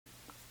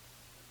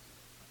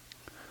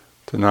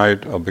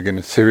Tonight I'll begin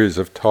a series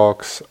of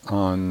talks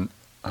on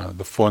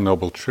the Four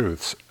Noble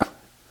Truths,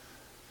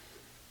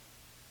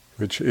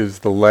 which is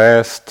the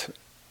last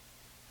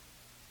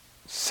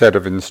set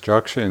of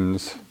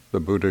instructions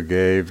the Buddha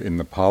gave in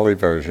the Pali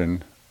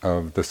version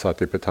of the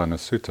Satipatthana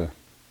Sutta.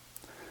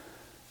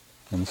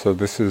 And so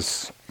this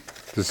is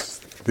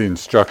the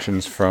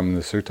instructions from the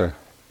sutta.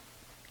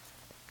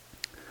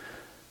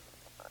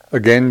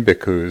 Again,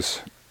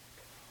 bhikkhus,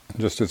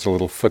 just as a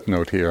little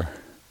footnote here,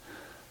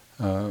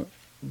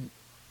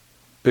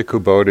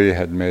 Bhikkhu Bodhi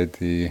had made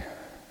the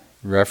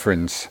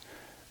reference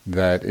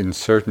that in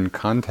certain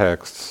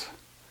contexts,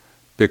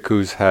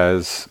 bhikkhus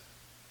has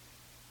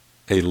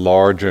a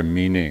larger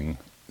meaning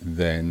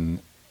than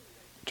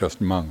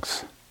just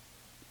monks.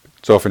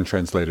 It's often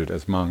translated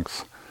as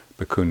monks,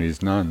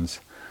 bhikkhunis, nuns.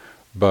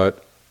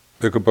 But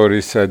Bhikkhu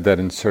Bodhi said that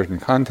in certain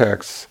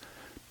contexts,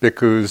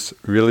 bhikkhus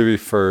really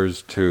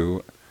refers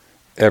to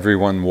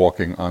everyone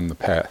walking on the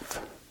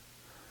path.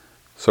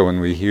 So when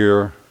we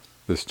hear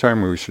this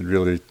term, we should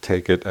really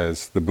take it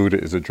as the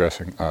Buddha is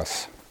addressing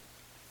us.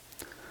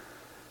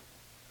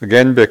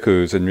 Again,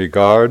 bhikkhus, in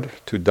regard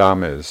to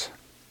dhammas,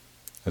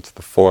 that's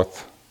the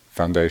fourth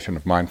foundation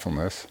of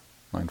mindfulness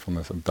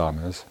of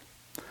dhammas,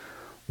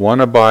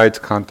 one abides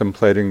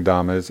contemplating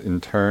dhammas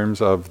in terms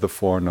of the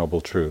Four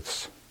Noble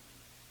Truths.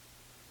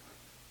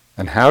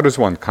 And how does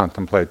one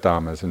contemplate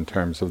dhammas in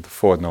terms of the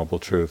Four Noble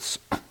Truths?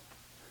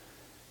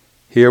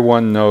 Here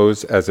one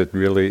knows as it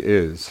really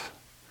is.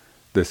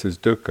 This is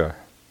dukkha.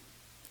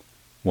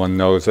 One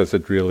knows as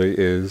it really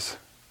is,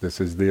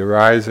 this is the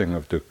arising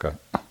of dukkha.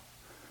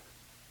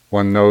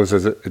 One knows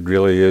as it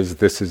really is,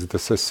 this is the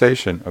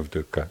cessation of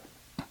dukkha.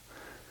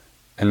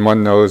 And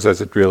one knows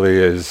as it really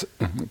is,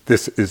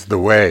 this is the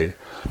way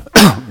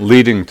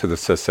leading to the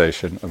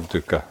cessation of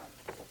dukkha.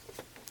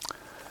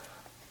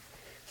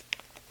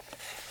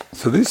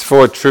 So these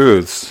four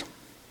truths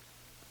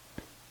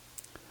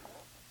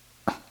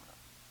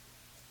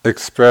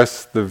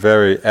express the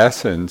very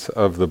essence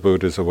of the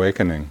Buddha's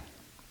awakening.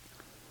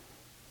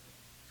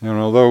 And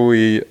although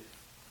we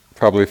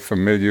probably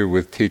familiar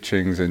with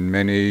teachings in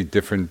many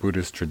different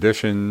Buddhist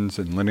traditions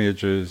and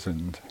lineages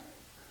and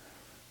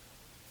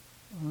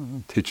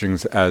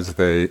teachings as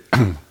they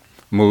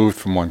moved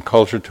from one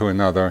culture to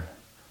another,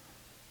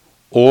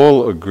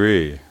 all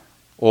agree,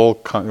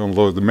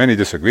 although there are many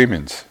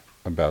disagreements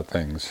about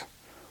things,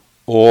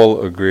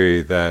 all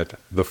agree that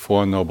the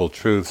Four Noble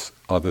Truths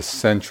are the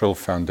central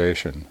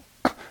foundation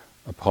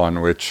upon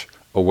which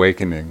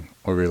awakening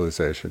or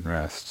realization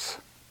rests.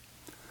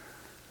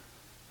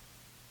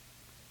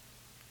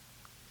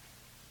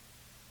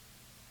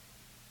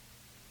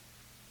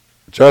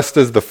 Just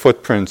as the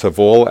footprints of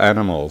all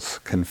animals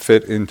can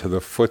fit into the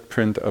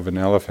footprint of an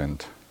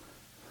elephant,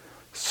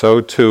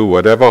 so too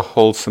whatever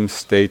wholesome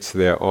states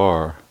there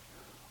are,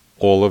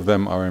 all of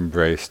them are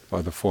embraced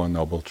by the Four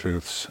Noble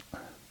Truths.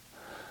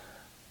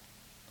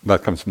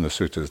 That comes from the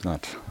suttas,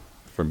 not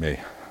from me.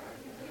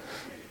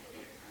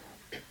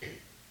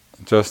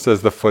 Just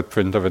as the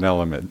footprint of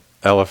an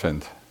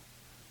elephant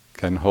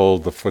can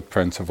hold the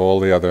footprints of all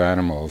the other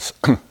animals,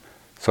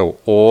 so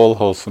all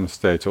wholesome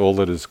states, all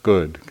that is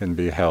good, can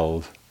be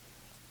held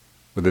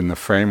within the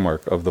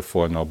framework of the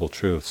Four Noble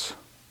Truths.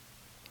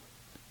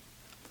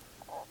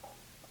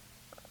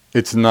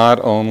 It's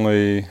not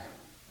only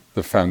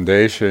the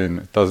foundation,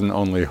 it doesn't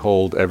only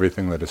hold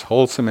everything that is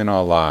wholesome in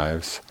our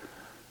lives.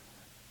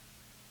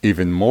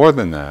 Even more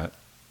than that,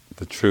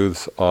 the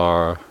truths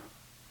are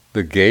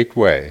the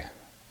gateway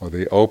or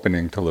the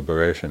opening to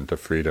liberation, to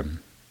freedom.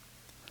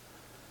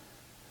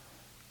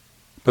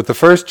 But the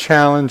first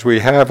challenge we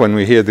have when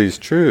we hear these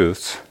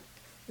truths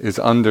is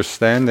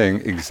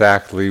understanding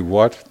exactly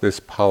what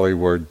this Pali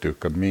word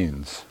dukkha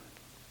means.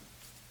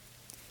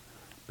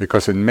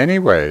 Because in many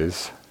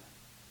ways,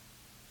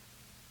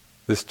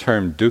 this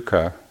term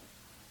dukkha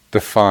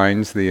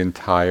defines the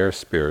entire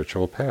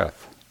spiritual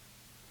path.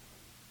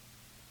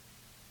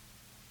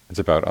 It's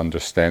about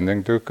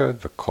understanding dukkha,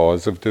 the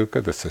cause of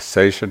dukkha, the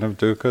cessation of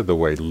dukkha, the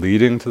way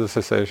leading to the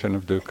cessation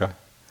of dukkha.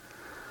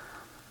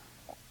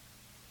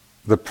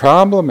 The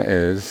problem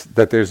is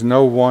that there's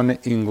no one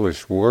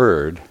English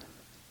word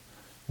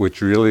which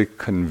really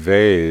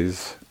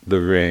conveys the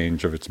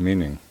range of its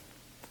meaning.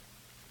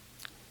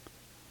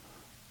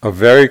 A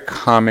very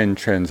common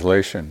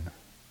translation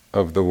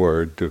of the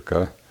word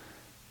dukkha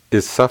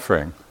is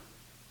suffering,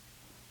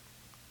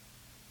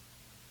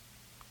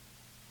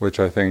 which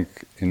I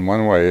think in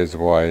one way is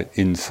why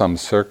in some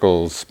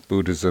circles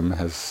Buddhism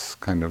has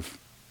kind of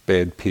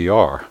bad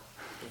PR.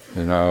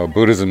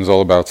 Buddhism is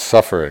all about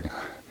suffering.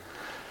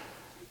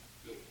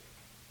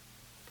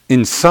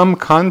 In some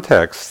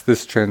contexts,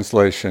 this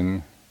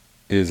translation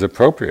is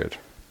appropriate,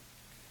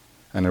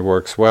 and it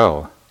works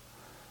well.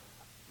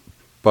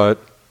 But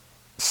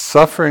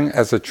suffering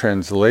as a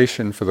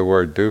translation for the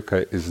word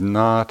dukkha is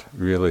not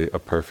really a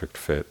perfect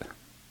fit.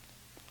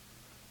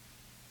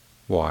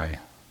 Why?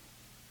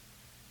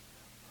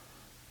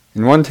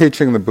 In one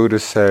teaching, the Buddha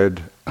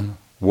said,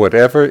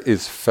 whatever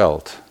is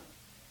felt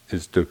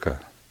is dukkha.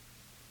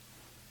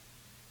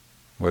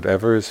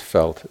 Whatever is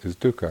felt is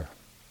dukkha.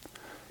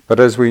 But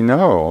as we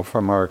know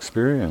from our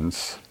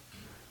experience,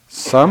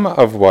 some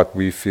of what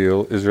we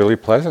feel is really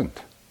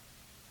pleasant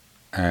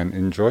and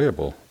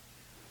enjoyable.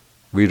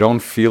 We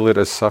don't feel it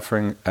as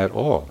suffering at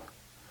all.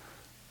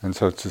 And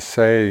so to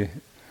say,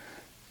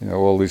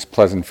 all these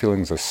pleasant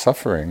feelings are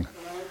suffering,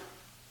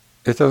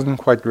 it doesn't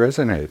quite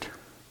resonate.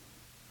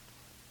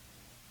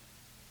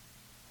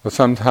 Well,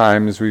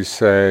 sometimes we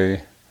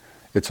say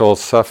it's all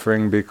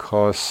suffering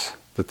because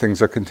the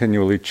things are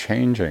continually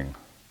changing.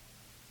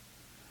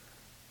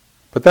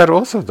 But that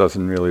also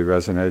doesn't really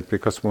resonate,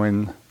 because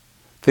when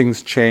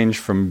things change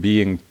from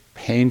being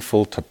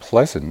painful to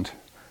pleasant,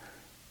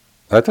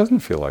 that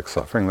doesn't feel like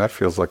suffering, that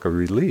feels like a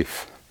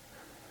relief.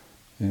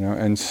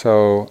 And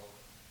so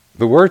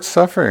the word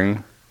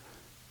suffering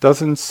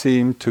doesn't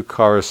seem to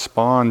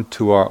correspond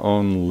to our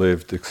own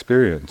lived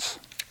experience.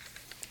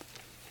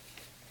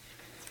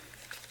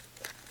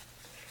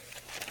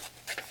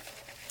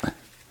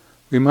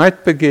 We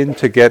might begin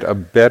to get a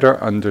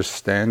better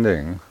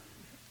understanding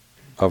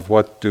of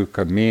what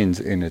dukkha means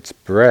in its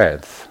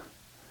breadth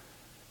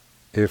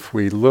if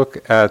we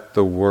look at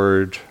the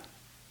word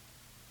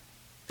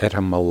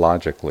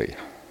etymologically.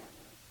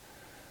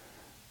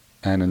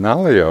 And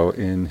Analayo,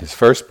 in his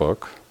first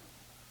book,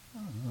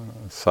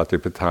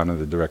 Satipatthana,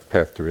 The Direct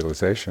Path to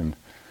Realization,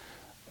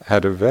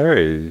 had a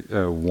very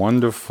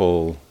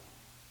wonderful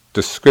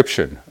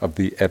description of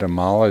the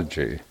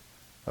etymology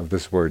of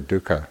this word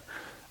dukkha,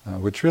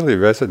 which really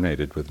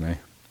resonated with me.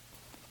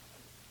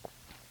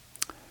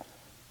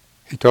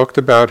 He talked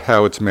about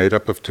how it's made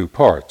up of two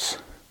parts.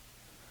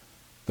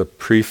 The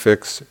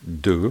prefix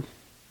du,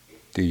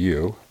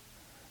 du,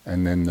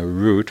 and then the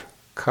root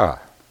ka.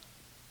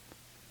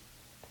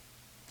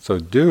 So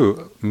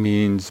du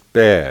means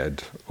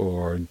bad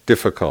or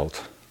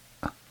difficult,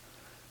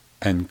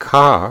 and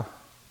ka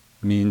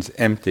means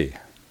empty.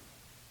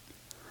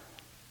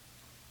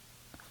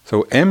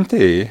 So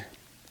empty,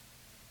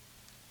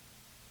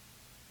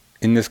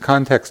 in this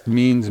context,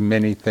 means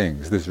many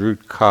things. This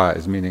root ka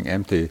is meaning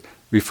empty,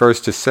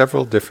 refers to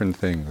several different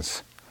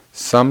things,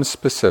 some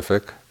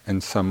specific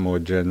and some more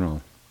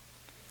general.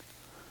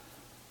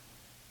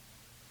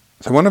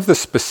 So one of the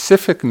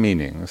specific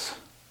meanings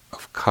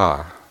of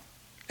ka,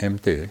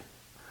 empty,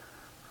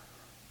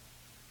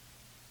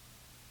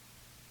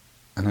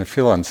 and I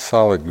feel on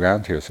solid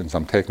ground here since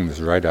I'm taking this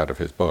right out of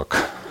his book,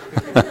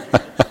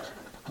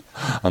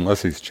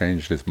 unless he's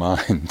changed his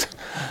mind.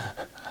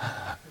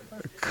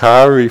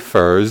 Ka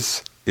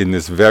refers, in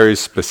this very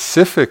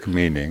specific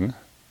meaning,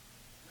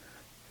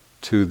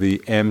 to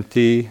the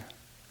empty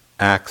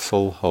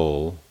axle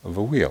hole of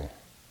a wheel.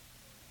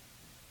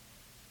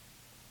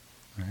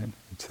 Right?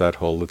 It's that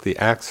hole that the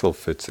axle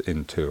fits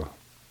into.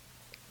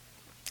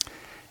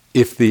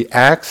 If the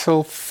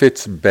axle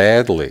fits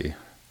badly,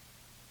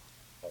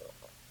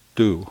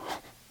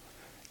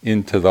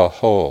 into the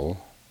hole,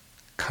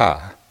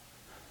 ka,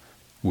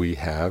 we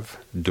have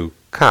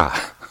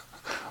dukkha,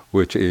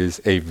 which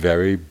is a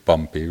very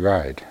bumpy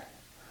ride.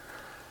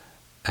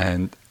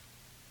 And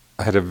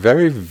I had a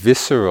very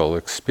visceral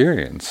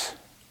experience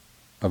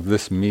of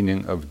this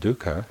meaning of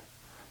dukkha.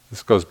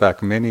 This goes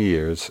back many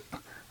years.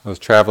 I was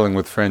traveling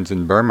with friends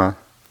in Burma,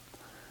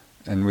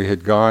 and we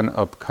had gone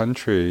up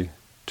country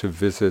to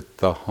visit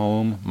the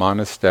home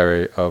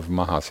monastery of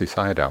Mahasi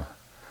Sayadaw.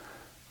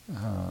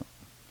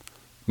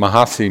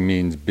 Mahasi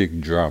means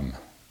big drum.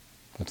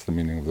 That's the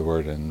meaning of the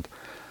word. And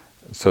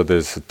so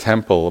there's a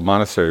temple, a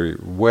monastery,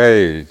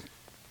 way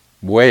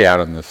out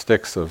in the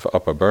sticks of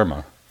Upper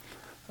Burma,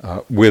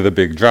 with a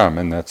big drum,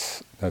 and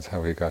that's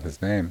how he got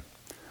his name.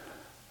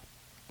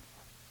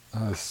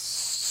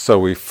 So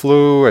we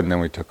flew, and then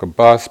we took a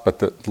bus, but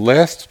the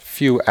last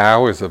few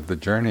hours of the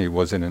journey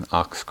was in an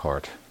ox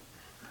cart.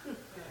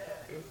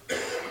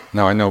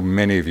 Now, I know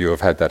many of you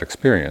have had that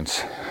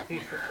experience,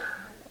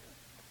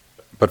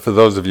 but for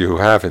those of you who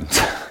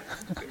haven't,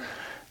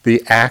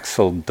 the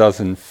axle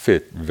doesn't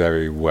fit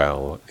very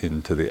well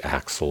into the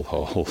axle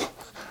hole.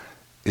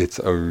 It's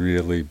a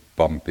really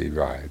bumpy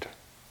ride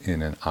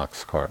in an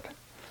ox cart.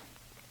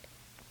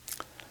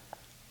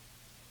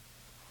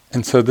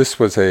 And so this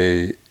was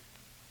a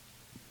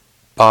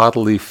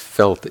bodily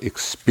felt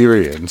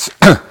experience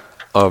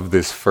of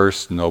this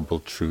first noble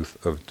truth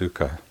of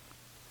dukkha.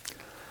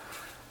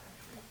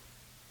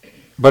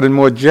 But in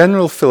more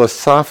general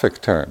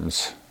philosophic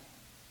terms,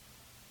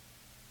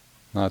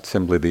 not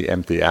simply the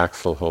empty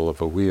axle hole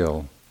of a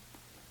wheel,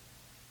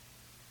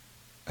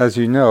 as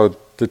you know,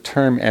 the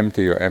term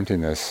empty or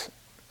emptiness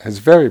has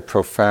very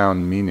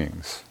profound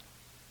meanings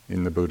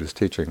in the Buddha's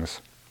teachings.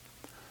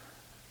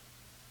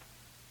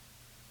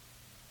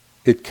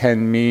 It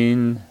can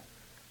mean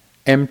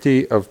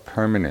empty of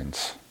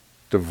permanence,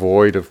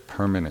 devoid of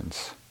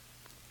permanence.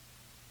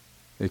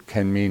 It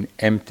can mean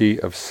empty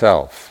of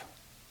self,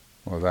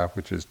 or that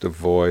which is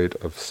devoid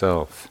of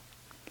self.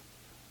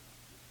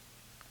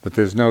 But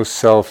there's no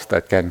self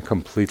that can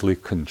completely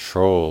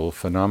control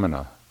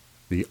phenomena,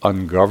 the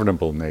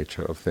ungovernable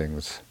nature of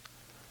things.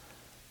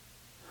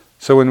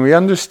 So when we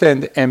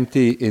understand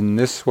empty in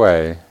this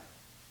way,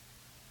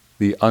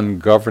 the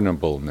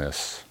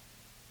ungovernableness,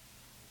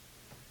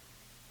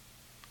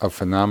 of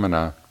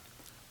phenomena,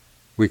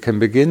 we can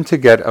begin to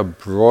get a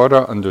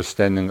broader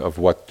understanding of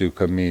what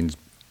dukkha means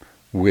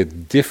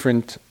with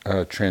different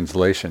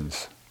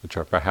translations, which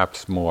are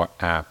perhaps more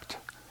apt.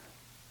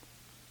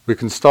 We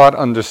can start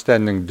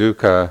understanding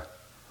dukkha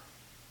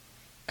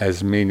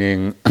as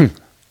meaning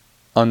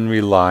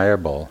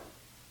unreliable,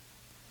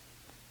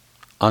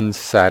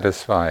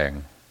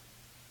 unsatisfying,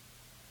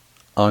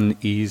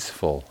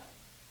 uneaseful.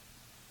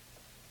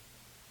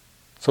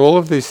 So all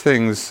of these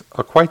things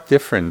are quite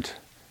different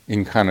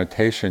in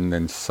connotation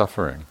than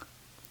suffering.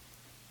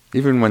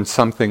 Even when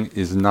something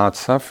is not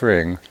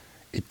suffering,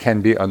 it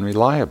can be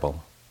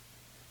unreliable.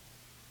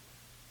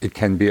 It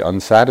can be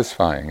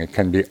unsatisfying. It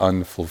can be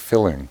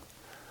unfulfilling.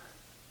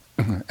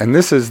 And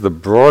this is the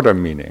broader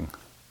meaning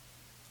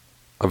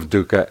of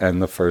dukkha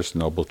and the First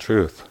Noble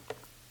Truth.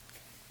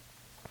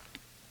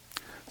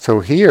 So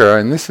here,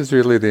 and this is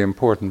really the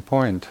important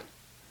point,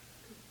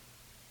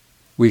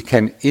 we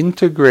can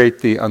integrate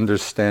the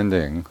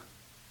understanding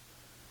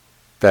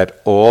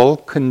that all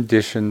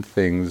conditioned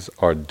things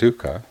are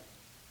dukkha,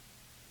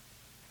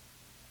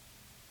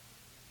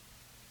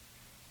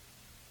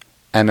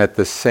 and at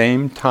the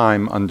same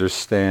time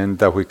understand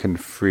that we can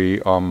free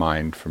our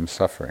mind from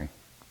suffering.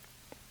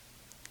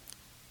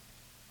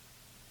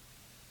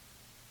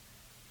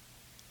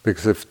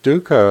 Because if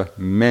dukkha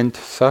meant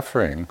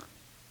suffering,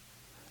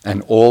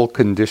 and all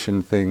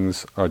conditioned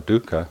things are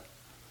dukkha,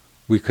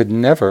 we could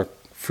never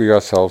free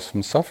ourselves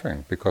from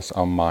suffering because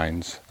our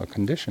minds are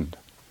conditioned.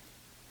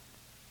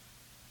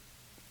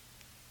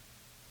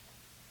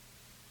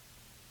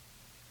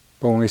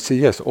 But when we see,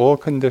 yes, all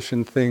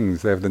conditioned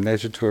things, they have the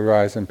nature to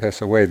arise and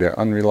pass away, they're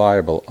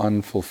unreliable,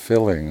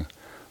 unfulfilling,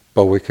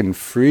 but we can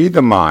free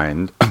the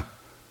mind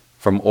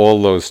from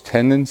all those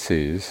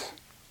tendencies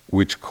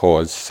which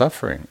cause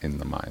suffering in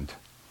the mind,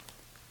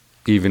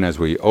 even as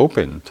we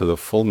open to the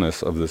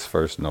fullness of this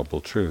First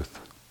Noble Truth.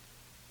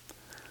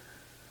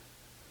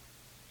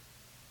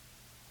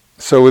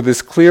 So with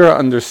this clearer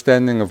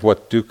understanding of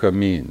what dukkha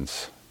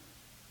means,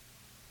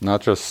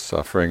 not just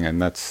suffering,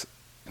 and that's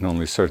in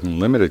only certain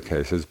limited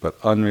cases, but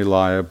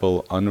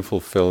unreliable,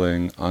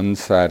 unfulfilling,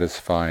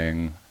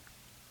 unsatisfying,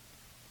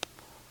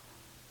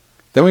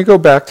 then we go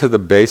back to the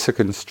basic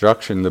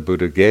instruction the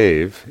Buddha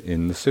gave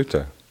in the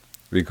sutta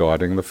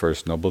regarding the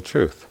First Noble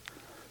Truth.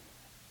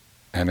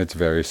 And it's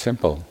very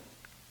simple.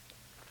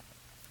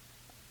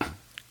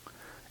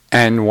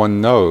 And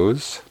one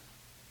knows,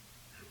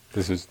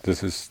 this is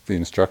the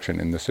instruction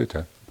in the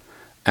sutta,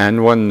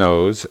 and one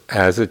knows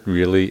as it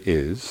really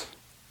is,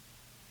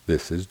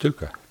 this is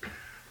dukkha.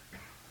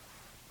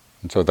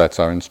 And so that's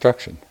our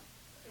instruction.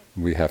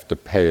 We have to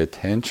pay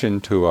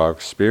attention to our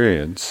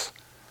experience,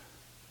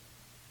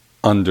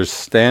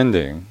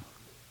 understanding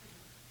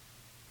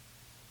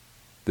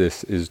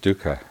this is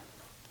dukkha.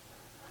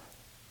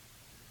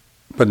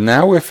 But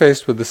now we're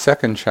faced with the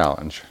second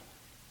challenge.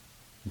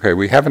 Okay,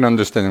 we have an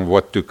understanding of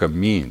what dukkha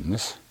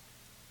means,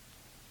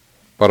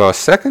 but our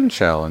second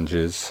challenge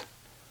is,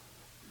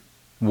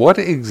 what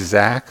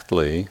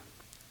exactly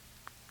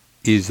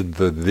is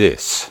the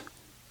this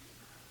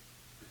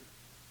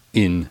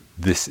in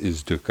this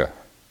is dukkha?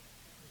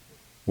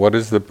 What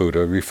is the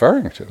Buddha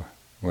referring to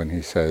when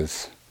he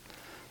says,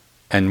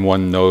 and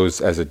one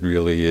knows as it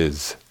really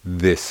is,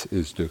 this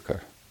is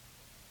dukkha?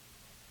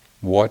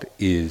 What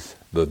is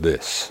the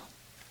this?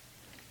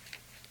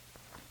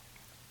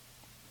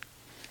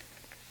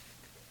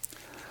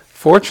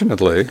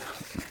 Fortunately,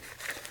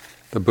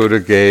 the Buddha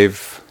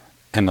gave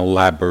an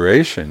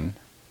elaboration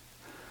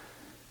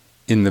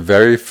in the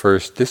very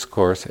first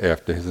discourse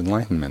after his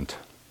enlightenment.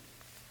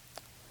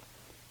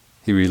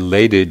 He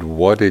related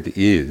what it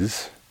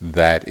is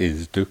that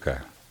is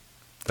dukkha,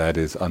 that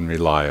is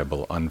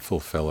unreliable,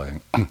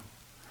 unfulfilling,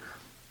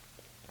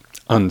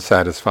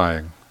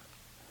 unsatisfying.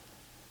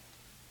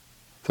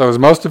 So as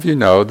most of you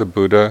know, the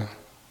Buddha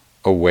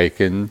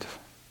awakened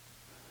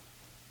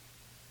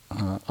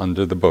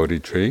under the Bodhi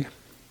tree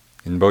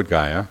in Bodh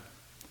Gaya,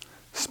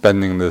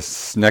 spending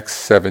this next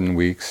 7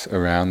 weeks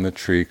around the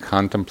tree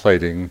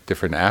contemplating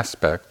different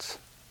aspects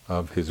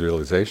of his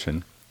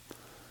realization.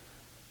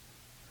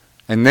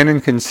 And then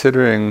in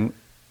considering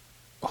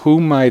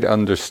who might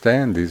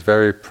understand these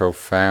very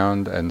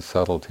profound and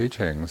subtle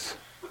teachings,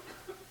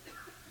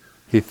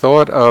 he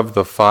thought of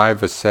the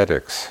 5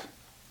 ascetics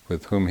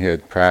with whom he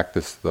had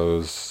practiced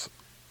those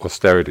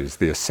austerities,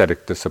 the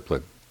ascetic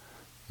discipline,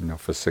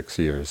 for 6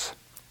 years.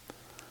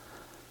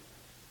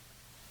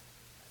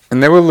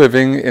 And they were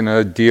living in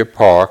a deer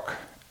park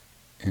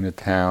in a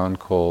town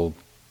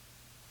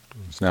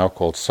it's now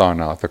called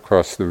Sarnath,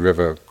 across the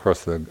river,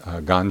 across the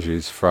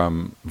Ganges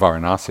from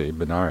Varanasi,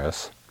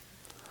 Benares,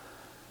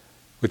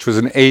 which was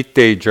an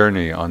 8-day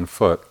journey on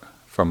foot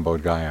from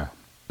Bodh Gaya.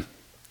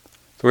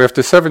 So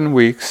after 7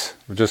 weeks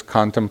of just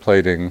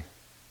contemplating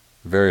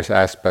various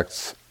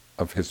aspects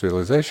of his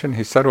realization,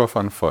 he set off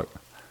on foot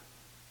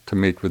to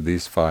meet with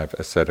these 5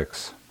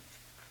 ascetics.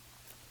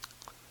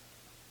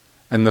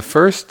 And the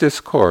first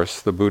discourse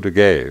the Buddha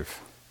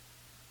gave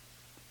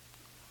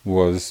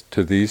was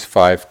to these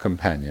 5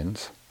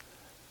 companions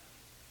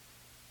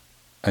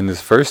And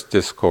this first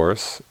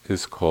discourse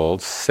is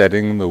called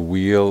Setting the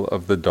Wheel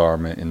of the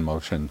Dharma in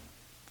Motion.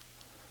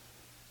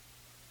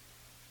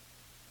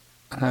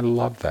 And I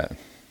love that,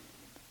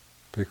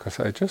 because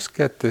I just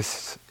get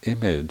this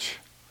image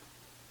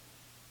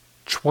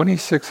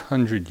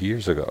 2,600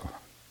 years ago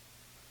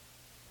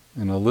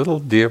in a little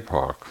deer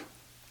park,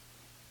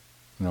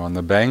 on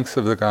the banks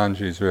of the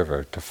Ganges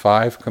River, to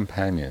 5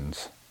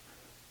 companions.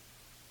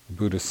 The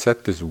Buddha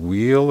set this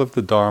wheel of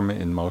the Dharma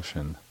in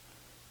motion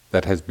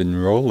that has been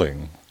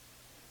rolling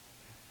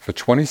for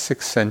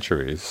 26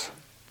 centuries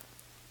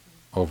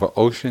over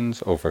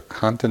oceans, over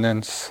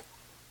continents.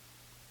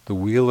 The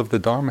wheel of the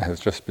Dharma has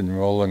just been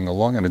rolling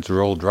along, and it's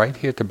rolled right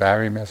here to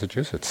Barre,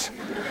 Massachusetts.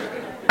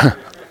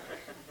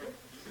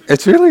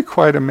 It's really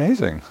quite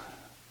amazing,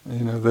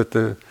 that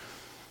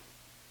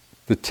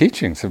the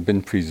teachings have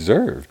been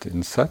preserved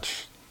in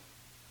such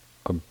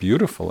a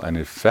beautiful and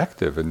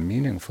effective and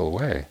meaningful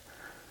way.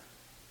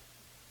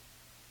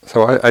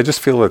 So I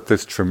just feel that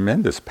there's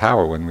tremendous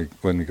power when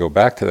we go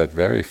back to that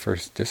very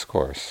first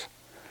discourse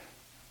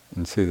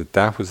and see that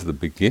that was the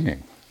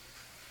beginning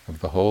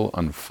of the whole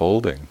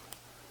unfolding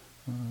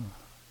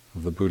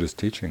of the Buddha's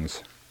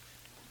teachings.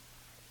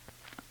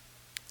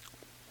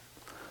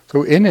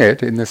 So in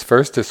this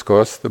first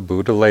discourse, the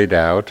Buddha laid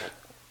out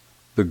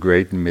the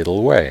great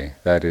middle way,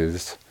 that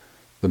is,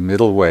 the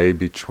middle way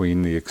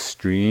between the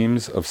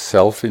extremes of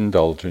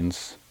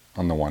self-indulgence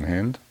on the one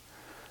hand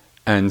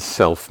and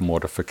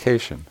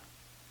self-mortification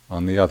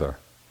on the other.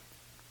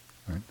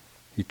 Right?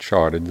 He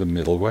charted the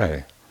middle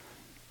way.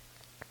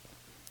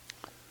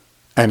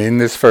 And in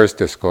this first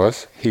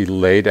discourse, he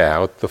laid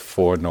out the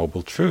 4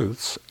 Noble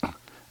Truths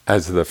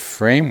as the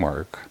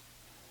framework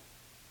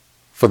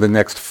for the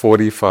next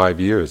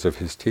 45 years of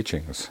his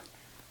teachings.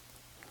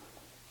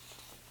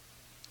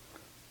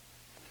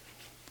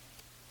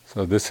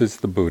 So this is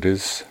the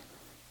Buddha's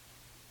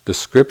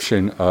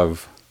description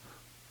of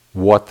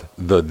what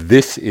the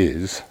this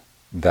is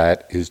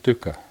that is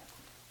dukkha.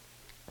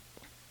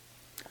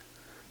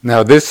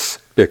 Now this,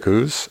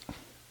 bhikkhus,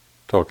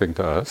 talking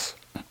to us,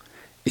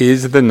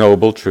 is the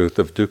noble truth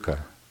of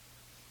dukkha.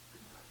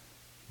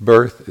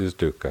 Birth is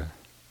dukkha.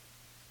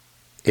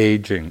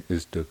 Aging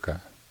is dukkha.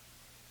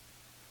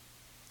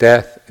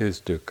 Death is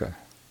dukkha.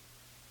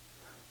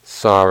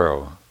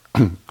 Sorrow,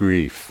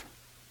 grief,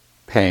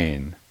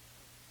 pain,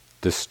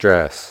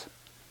 distress,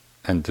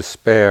 and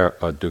despair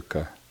are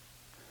dukkha.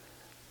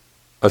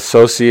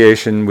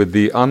 Association with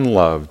the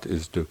unloved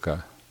is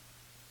dukkha.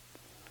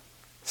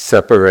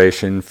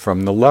 Separation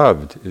from the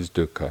loved is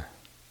dukkha.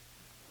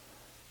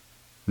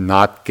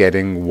 Not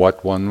getting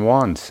what one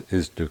wants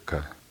is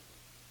dukkha.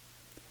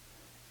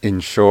 In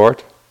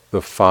short,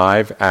 the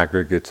 5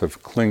 aggregates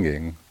of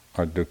clinging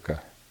are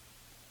dukkha.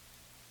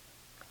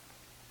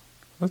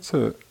 That's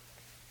a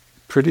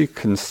pretty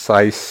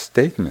concise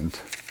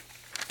statement,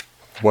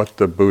 what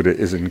the Buddha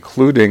is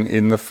including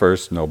in the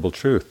first Noble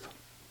Truth.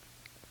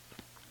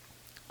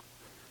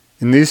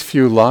 In these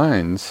few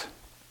lines,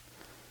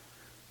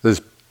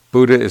 this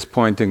Buddha is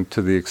pointing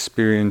to the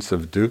experience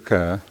of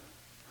dukkha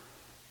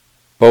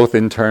both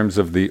in terms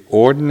of the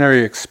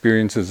ordinary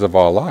experiences of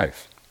our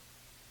life,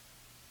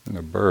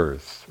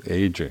 birth,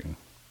 aging,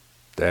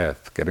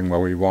 death, getting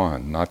what we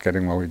want, not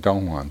getting what we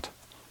don't want,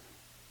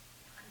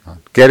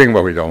 not getting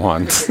what we don't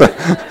want,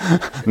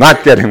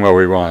 not getting what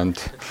we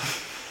want.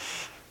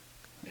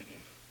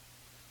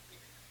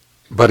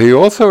 But he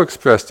also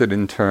expressed it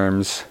in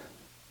terms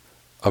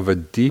of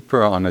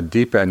on a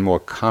deeper and more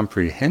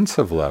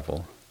comprehensive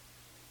level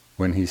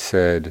when he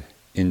said,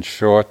 in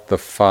short, the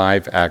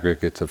 5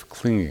 aggregates of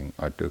clinging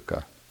are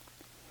dukkha.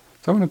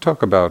 So I want to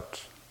talk a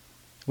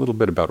little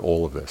bit about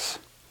all of this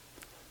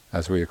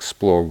as we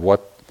explore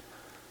what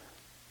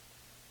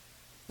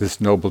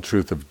this noble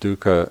truth of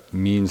dukkha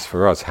means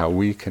for us, how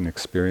we can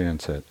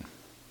experience it.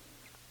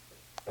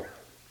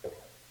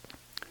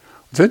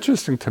 What's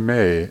interesting to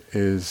me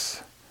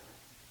is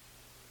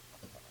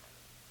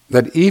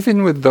that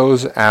even with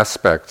those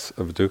aspects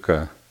of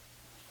dukkha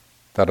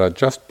that are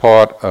just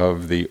part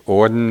of the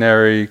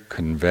ordinary,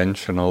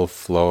 conventional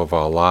flow of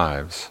our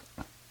lives,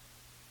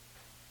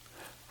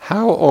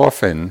 how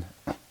often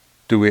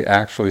do we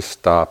actually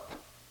stop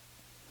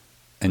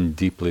and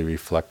deeply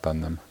reflect on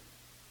them?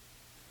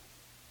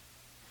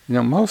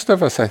 Most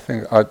of us, I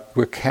think,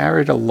 we're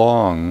carried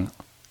along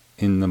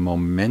in the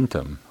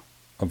momentum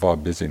of our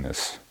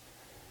busyness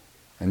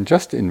and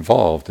just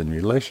involved in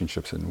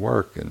relationships and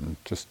work and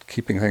just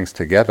keeping things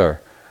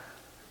together.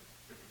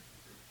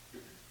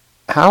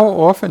 How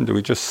often do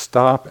we just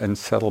stop and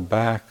settle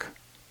back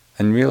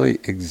and really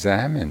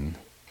examine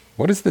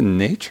what is the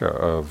nature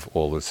of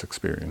all this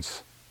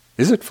experience?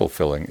 Is it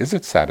fulfilling? Is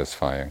it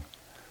satisfying?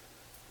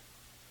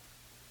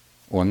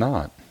 Or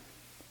not?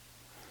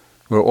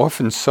 We're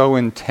often so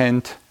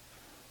intent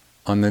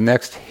on the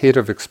next hit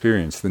of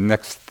experience, the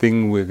next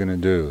thing we're going to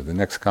do, the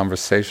next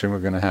conversation we're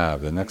going to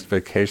have, the next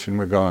vacation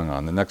we're going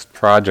on, the next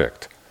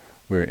project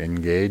we're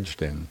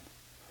engaged in,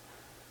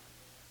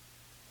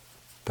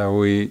 that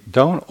we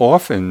don't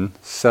often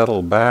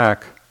settle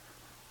back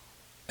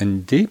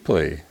and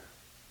deeply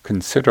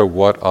consider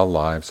what our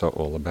lives are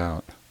all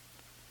about.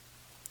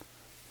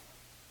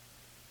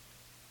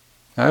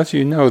 As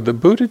you know, the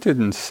Buddha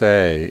didn't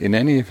say in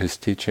any of his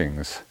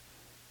teachings,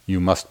 you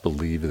must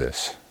believe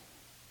this.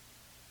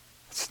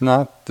 It's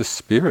not the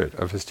spirit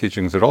of his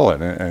teachings at all,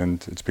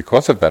 and it's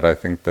because of that I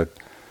think that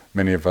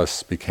many of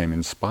us became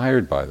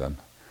inspired by them.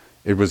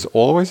 It was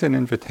always an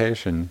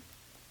invitation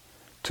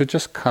to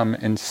just come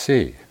and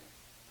see.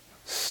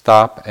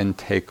 Stop and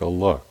take a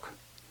look.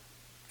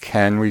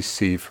 Can we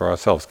see for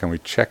ourselves? Can we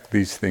check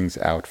these things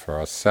out for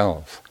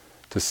ourselves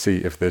to see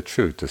if they're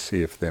true, to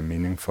see if they're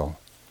meaningful?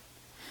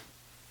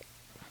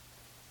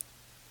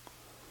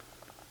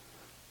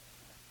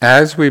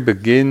 As we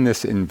begin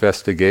this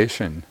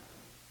investigation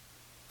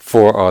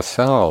for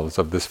ourselves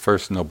of this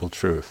first noble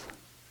truth,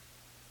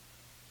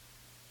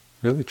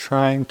 really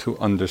trying to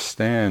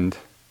understand,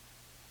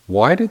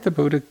 why did the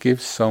Buddha give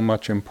so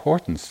much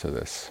importance to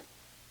this?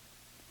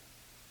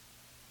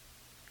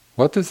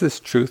 What does this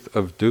truth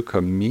of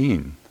dukkha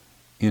mean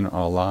in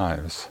our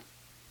lives?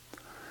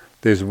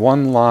 There's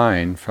one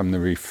line from the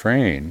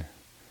refrain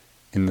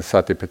in the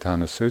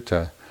Satipatthana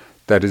Sutta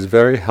that is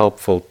very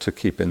helpful to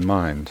keep in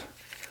mind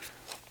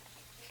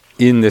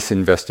in this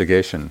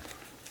investigation.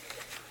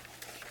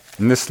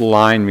 And this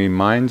line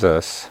reminds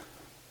us,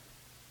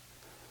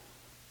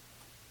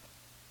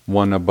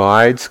 one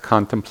abides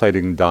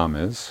contemplating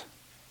dhammas,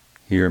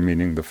 here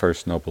meaning the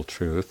first noble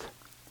truth,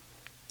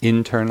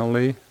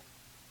 internally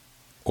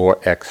or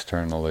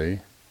externally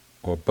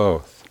or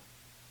both.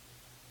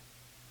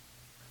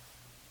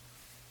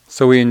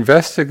 So we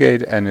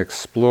investigate and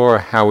explore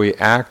how we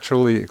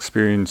actually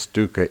experience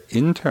dukkha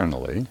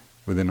internally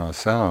within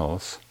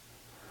ourselves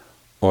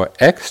or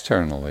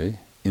externally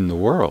in the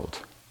world.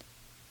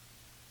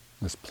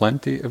 There's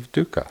plenty of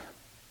dukkha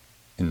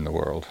in the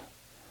world,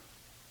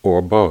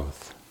 or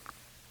both.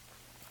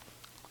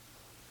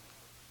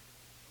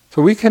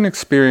 So we can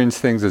experience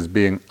things as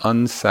being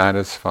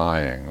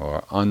unsatisfying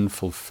or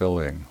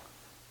unfulfilling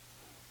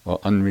or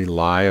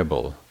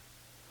unreliable,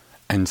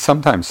 and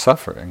sometimes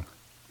suffering,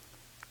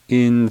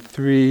 in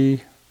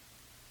three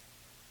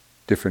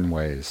different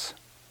ways.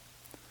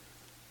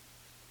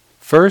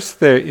 First,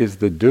 there is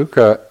the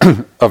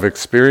dukkha of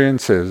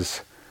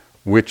experiences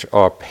which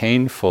are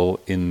painful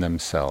in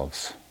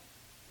themselves.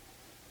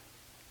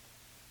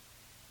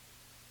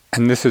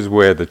 And this is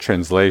where the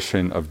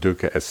translation of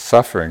dukkha as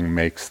suffering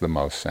makes the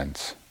most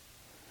sense.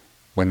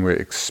 When we're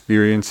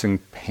experiencing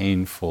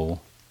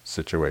painful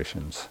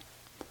situations.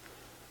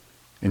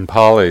 In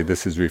Pali,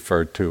 this is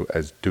referred to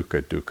as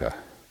dukkha dukkha.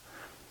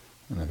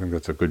 And I think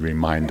that's a good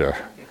reminder.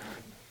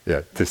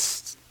 Yeah,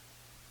 this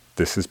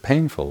is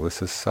painful,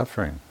 this is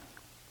suffering.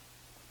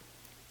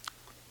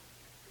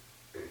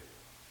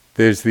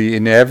 There's the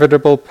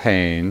inevitable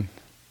pain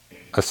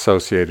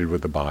associated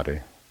with the body.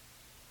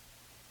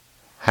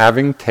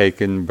 Having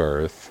taken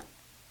birth,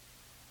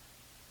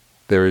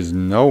 there is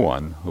no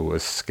one who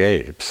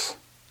escapes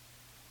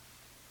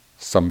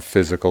some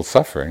physical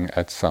suffering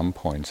at some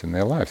points in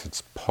their lives.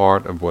 It's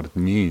part of what it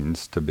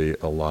means to be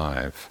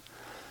alive.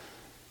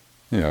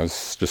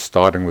 It's just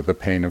starting with the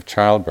pain of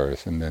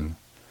childbirth, and then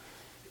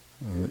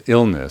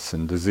illness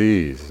and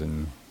disease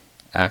and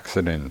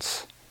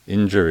accidents,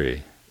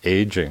 injury,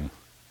 aging.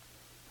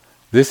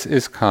 This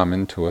is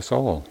common to us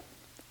all.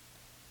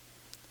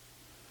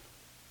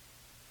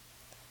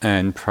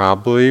 And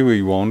probably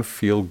we won't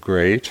feel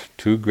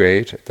too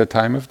great at the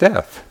time of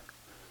death.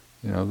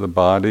 The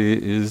body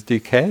is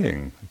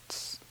decaying.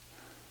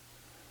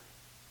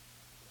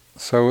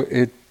 So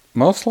it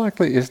most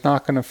likely is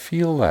not going to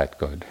feel that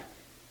good.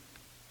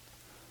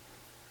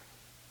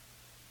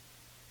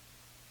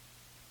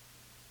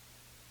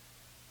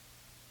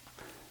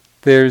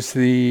 There's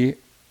the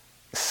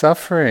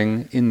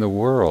suffering in the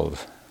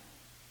world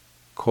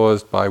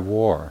caused by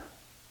war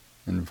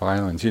and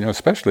violence.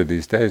 Especially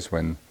these days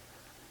when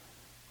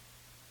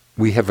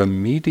we have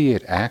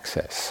immediate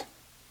access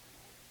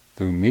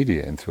through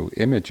media and through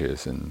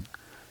images, and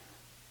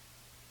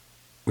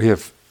we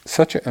have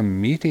such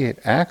immediate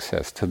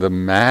access to the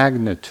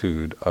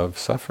magnitude of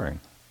suffering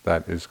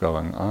that is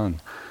going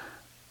on.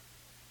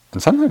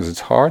 And sometimes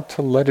it's hard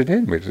to let it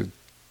in.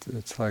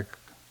 It's like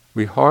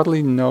we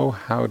hardly know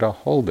how to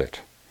hold it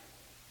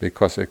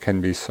because it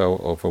can be so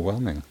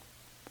overwhelming.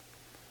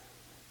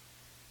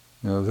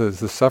 There's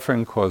the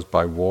suffering caused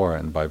by war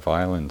and by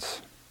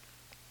violence.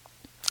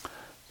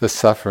 The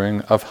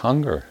suffering of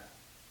hunger,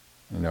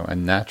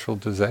 and natural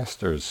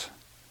disasters.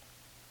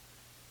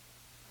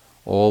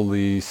 All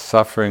the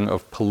suffering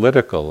of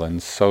political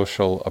and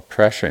social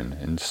oppression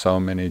in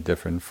so many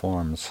different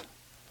forms.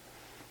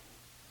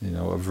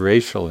 Of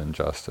racial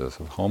injustice,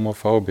 of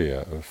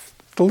homophobia,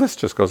 the list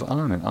just goes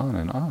on and on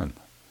and on.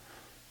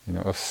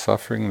 Of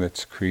suffering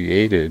that's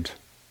created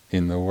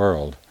in the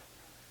world.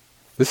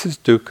 This is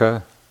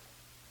dukkha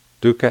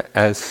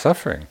as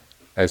suffering,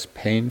 as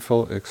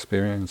painful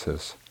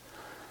experiences.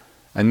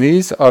 And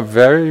these are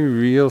very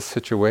real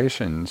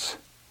situations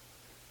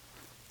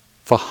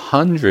for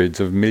hundreds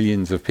of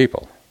millions of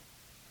people.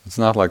 It's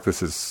not like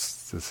this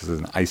is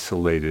an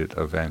isolated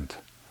event.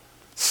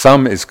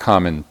 Some is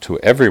common to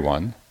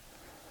everyone,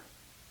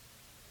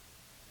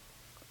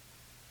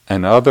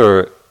 and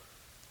other,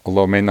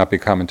 although may not be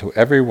common to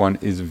everyone,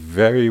 is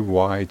very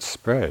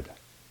widespread.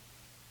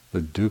 The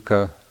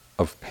dukkha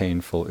of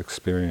painful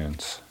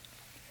experience.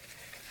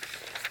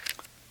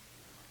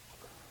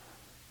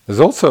 There's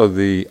also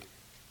the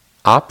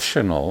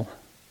optional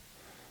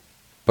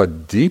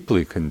but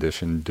deeply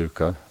conditioned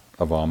dukkha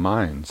of our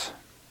minds.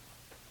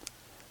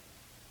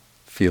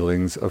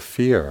 Feelings of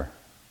fear,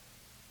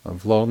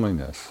 of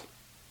loneliness,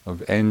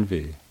 of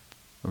envy,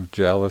 of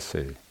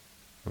jealousy,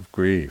 of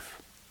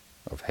grief,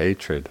 of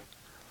hatred,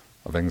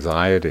 of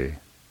anxiety,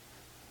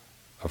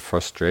 of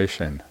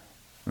frustration.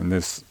 And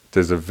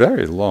there's a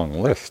very long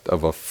list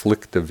of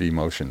afflictive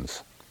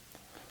emotions.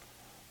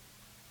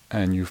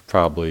 And you've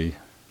probably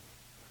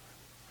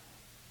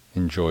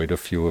enjoyed a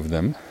few of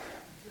them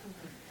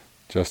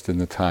just in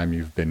the time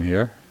you've been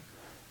here.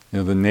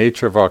 The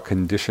nature of our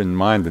conditioned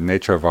mind, the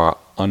nature of our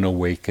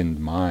unawakened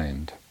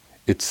mind,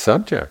 it's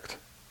subject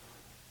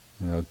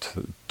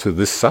to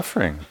this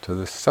suffering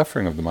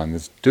of the mind,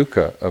 this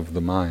dukkha of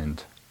the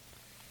mind.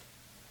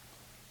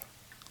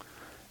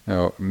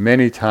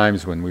 Many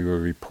times when we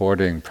were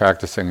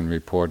practicing and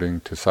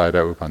reporting to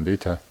Sayadaw U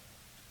Pandita,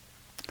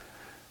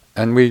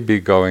 and we'd be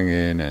going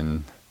in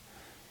and,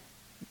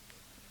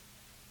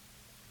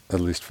 at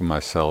least for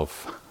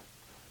myself,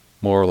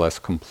 more or less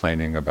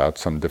complaining about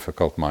some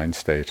difficult mind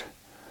state.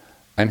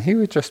 And he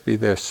would just be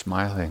there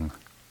smiling.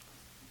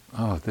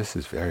 Oh, this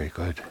is very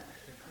good.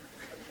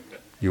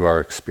 You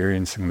are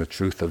experiencing the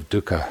truth of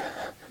dukkha.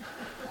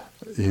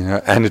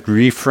 And it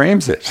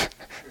reframes it.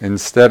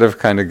 Instead of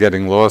kind of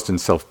getting lost in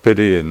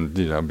self-pity and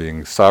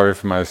being sorry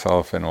for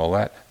myself and all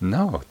that.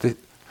 No,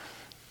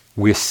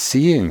 we're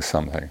seeing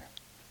something.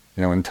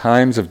 In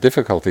times of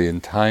difficulty, in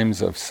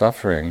times of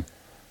suffering,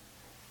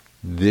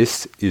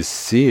 this is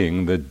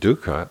seeing the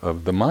dukkha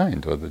of the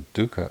mind or the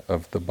dukkha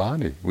of the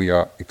body. We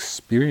are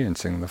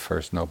experiencing the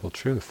First Noble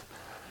Truth.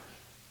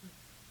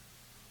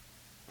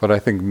 But I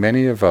think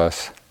many of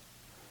us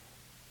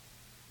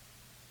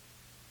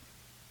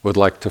would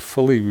like to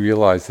fully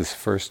realize this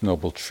First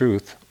Noble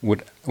Truth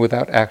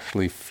without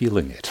actually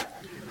feeling it.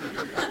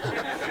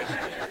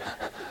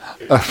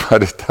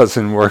 But it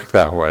doesn't work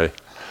that way.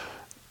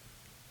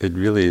 It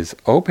really is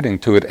opening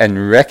to it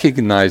and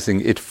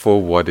recognizing it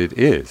for what it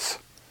is.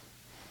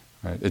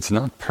 Right? It's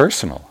not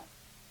personal.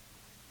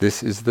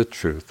 This is the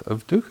truth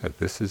of dukkha.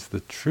 This is the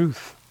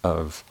truth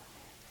of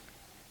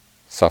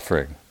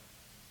suffering,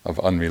 of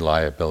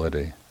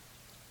unreliability.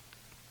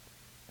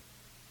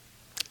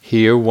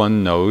 Here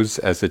one knows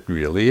as it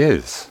really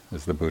is,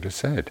 as the Buddha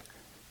said.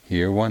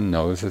 Here one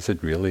knows as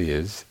it really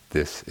is,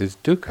 this is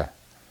dukkha.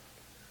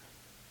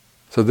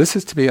 So this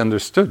is to be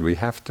understood. We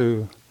have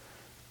to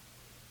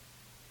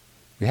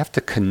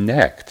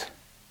connect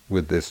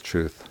with this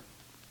truth.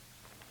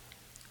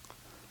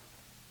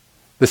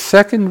 The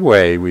second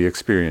way we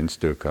experience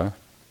dukkha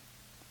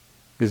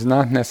is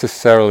not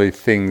necessarily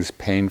things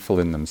painful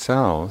in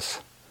themselves,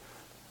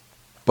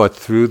 but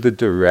through the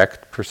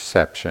direct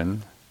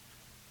perception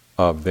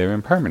of their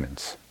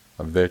impermanence,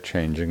 of their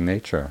changing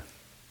nature.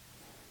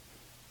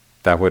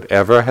 That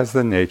whatever has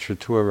the nature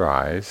to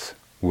arise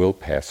will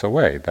pass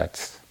away.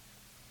 That's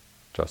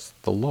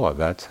just the law.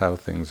 That's how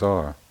things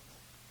are.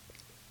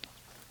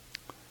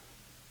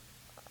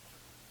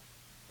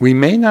 We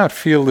may not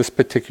feel this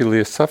particularly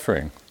as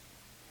suffering.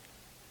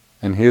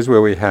 And here's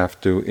where we have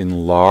to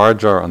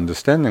enlarge our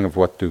understanding of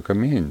what dukkha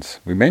means.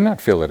 We may not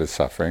feel it as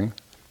suffering,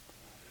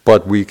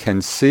 but we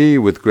can see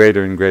with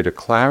greater and greater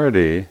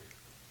clarity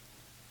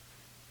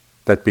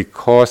that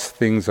because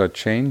things are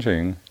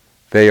changing,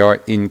 they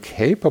are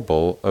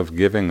incapable of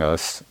giving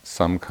us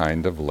some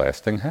kind of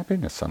lasting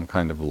happiness, some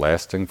kind of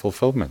lasting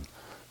fulfillment,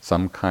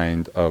 some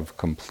kind of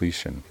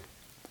completion.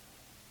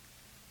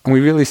 And we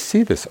really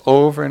see this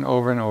over and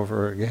over and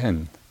over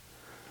again.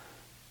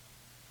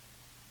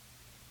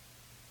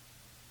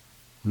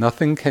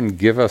 Nothing can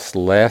give us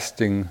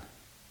lasting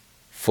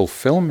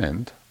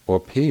fulfillment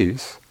or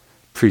peace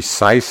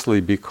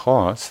precisely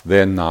because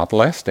they're not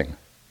lasting.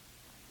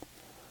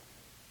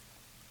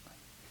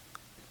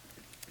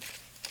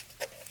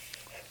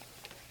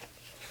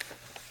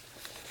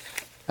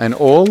 And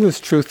all this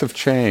truth of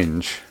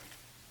change,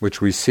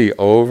 which we see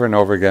over and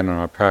over again in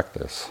our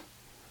practice,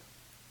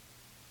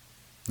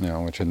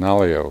 which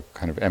Analayo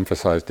kind of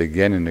emphasized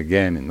again and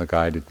again in the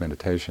guided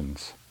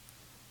meditations,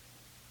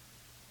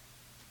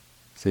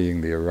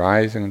 seeing the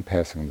arising and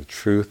passing, the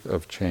truth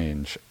of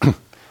change.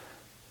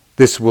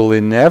 This will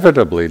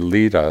inevitably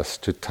lead us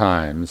to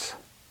times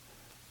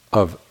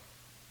of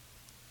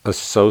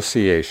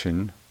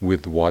association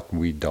with what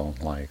we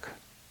don't like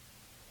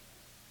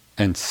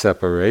and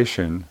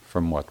separation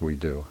from what we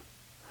do.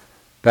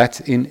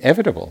 That's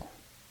inevitable,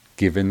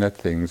 given that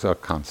things are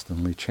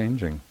constantly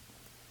changing.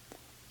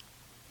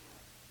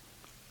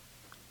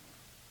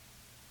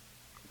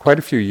 Quite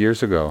a few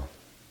years ago,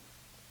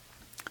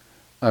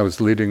 I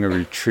was leading a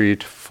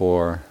retreat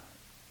for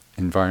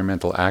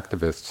environmental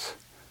activists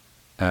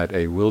at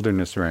a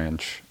wilderness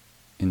ranch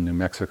in New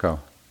Mexico.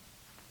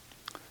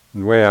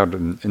 way out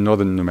in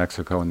northern New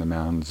Mexico in the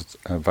mountains,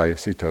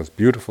 Vallecitos,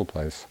 beautiful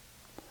place.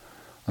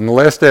 On the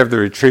last day of the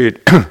retreat,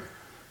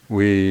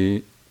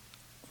 we,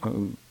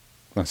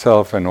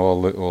 myself and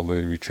all the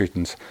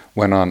retreatants,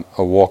 went on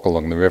a walk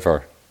along the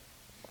river.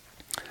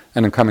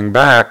 And in coming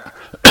back,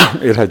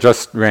 it had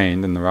just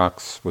rained and the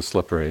rocks were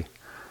slippery.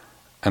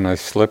 And I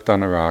slipped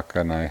on a rock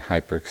and I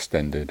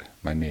hyperextended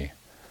my knee.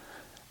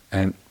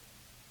 And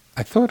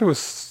I thought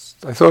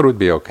it would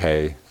be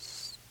okay.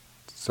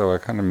 So I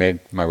kind of made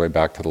my way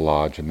back to the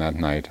lodge, and that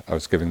night I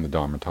was giving the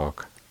Dharma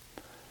talk.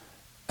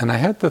 And I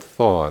had the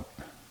thought,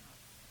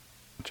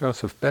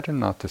 Joseph, better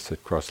not to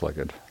sit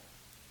cross-legged.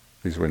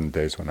 These were in the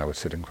days when I was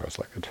sitting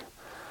cross-legged.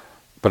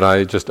 But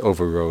I just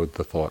overrode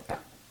the thought.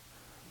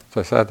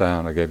 So I sat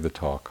down, I gave the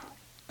talk.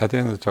 At the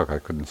end of the talk I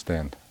couldn't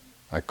stand.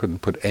 I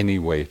couldn't put any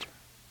weight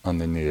on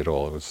the knee at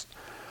all.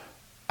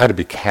 I had to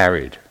be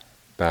carried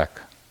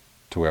back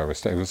to where I was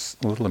staying. It was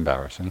a little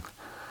embarrassing.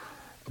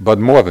 But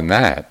more than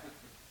that,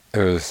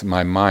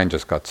 my mind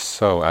just got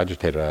so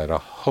agitated. I had a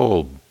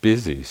whole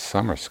busy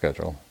summer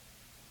schedule,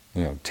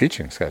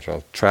 teaching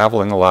schedule,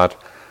 traveling a lot,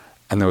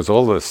 and there was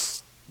all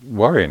this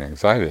worry and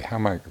anxiety. What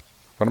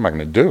am I going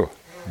to do?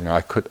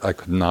 I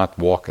could not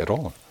walk at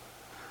all.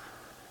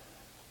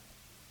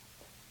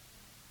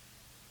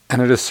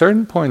 And at a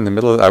certain point in the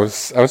middle, I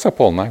was up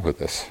all night with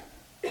this,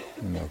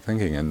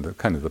 thinking, and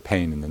the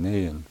pain in the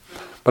knee.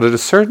 But at a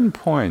certain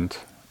point,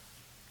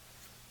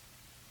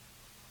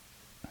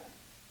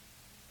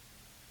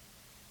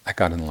 I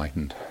got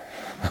enlightened.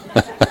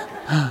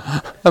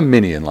 A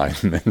mini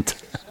enlightenment.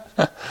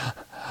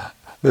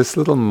 This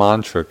little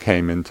mantra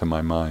came into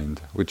my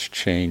mind, which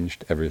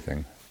changed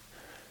everything.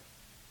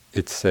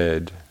 It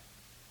said,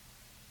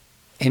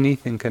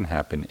 anything can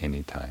happen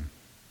anytime.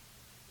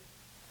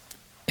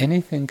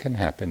 Anything can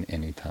happen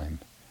anytime.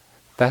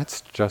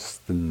 That's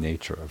just the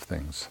nature of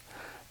things.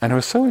 And it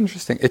was so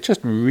interesting. It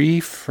just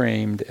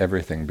reframed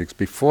everything, because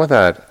before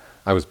that,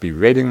 I was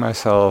berating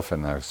myself,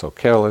 and I was so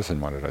careless,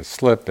 and why did I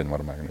slip, and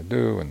what am I going to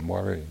do, and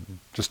worry, and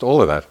just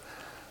all of that.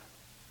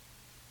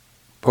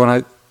 But when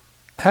I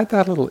had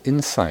that little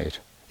insight,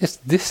 yes,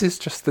 this is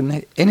just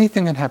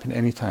anything can happen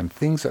anytime.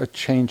 Things are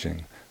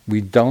changing. We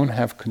don't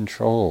have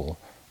control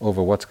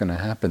over what's going to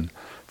happen.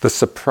 The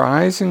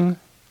surprising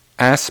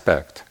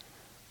aspect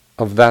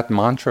of that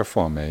mantra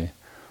for me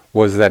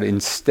was that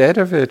instead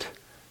of it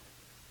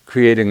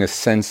creating a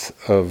sense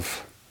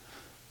of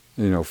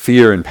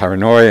fear and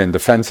paranoia and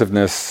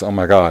defensiveness, oh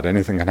my God,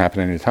 anything can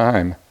happen any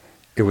time,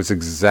 it was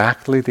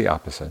exactly the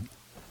opposite.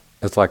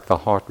 It's like the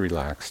heart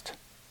relaxed.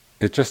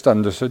 It just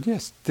understood,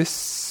 yes,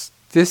 this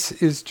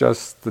is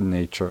just the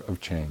nature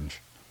of change.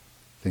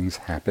 Things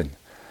happen.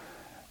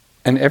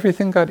 And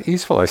everything got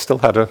easeful. I still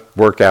had to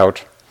work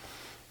out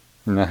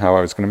how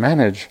I was going to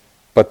manage,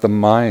 but the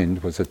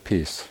mind was at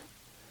peace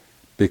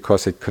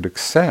because it could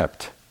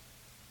accept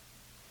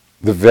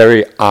the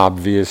very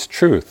obvious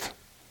truth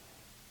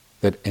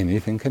that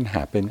anything can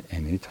happen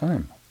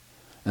anytime.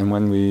 And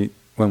when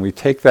we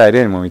take that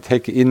in, when we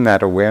take in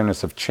that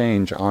awareness of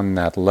change on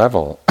that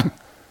level,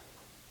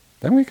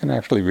 then we can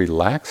actually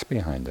relax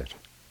behind it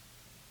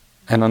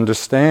and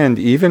understand,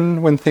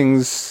 even when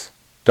things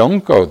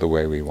don't go the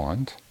way we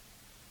want,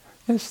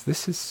 yes,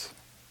 this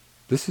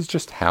is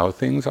just how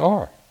things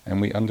are,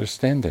 and we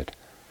understand it.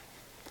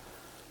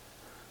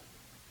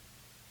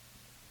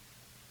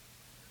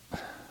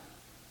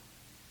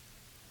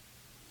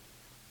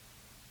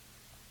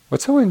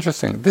 What's so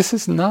interesting, this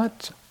is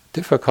not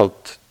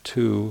difficult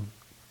to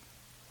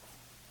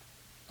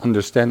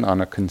understand on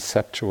a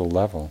conceptual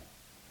level.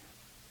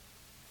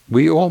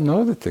 We all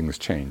know that things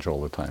change all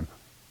the time.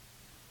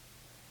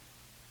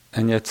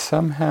 And yet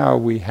somehow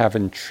we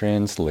haven't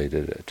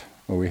translated it,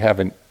 or we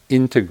haven't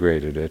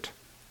integrated it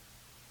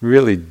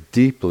really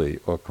deeply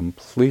or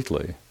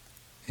completely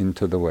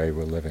into the way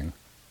we're living.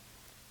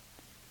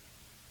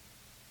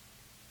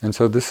 And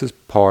so this is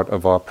part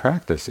of our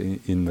practice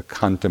in the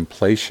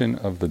contemplation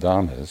of the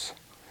Dhammas,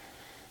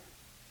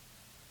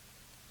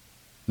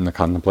 in the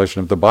contemplation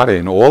of the body,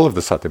 in all of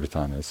the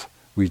Satipatthanas.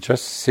 We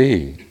just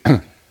see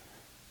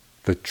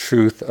the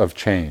truth of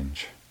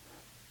change.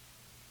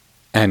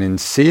 And in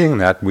seeing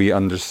that, we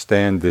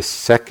understand this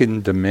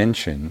second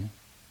dimension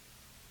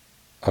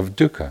of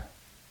dukkha.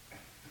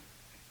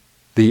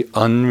 The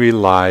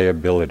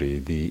unreliability,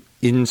 the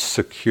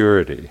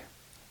insecurity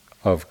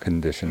of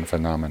conditioned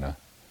phenomena.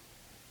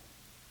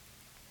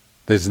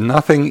 There's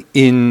nothing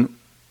in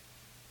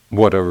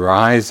what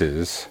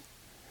arises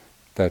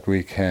that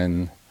we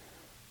can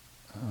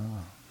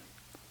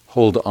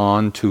hold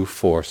on to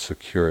for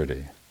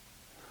security.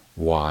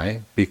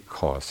 Why?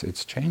 Because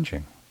it's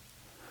changing.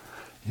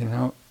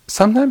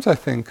 Sometimes I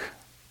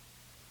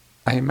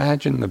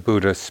imagine the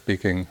Buddha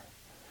speaking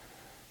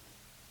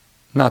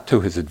not to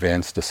his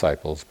advanced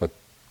disciples, but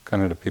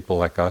kind of to people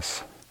like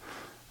us.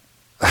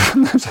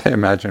 Sometimes I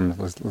imagine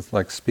him as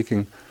like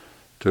speaking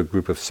to a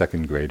group of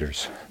second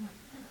graders.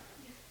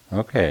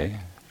 Okay,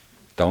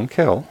 don't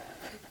kill,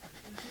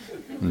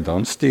 and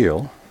don't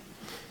steal,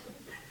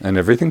 and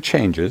everything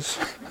changes,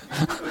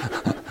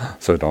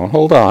 so don't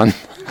hold on.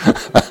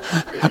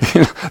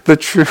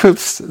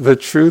 The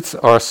truths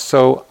are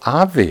so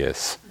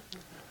obvious.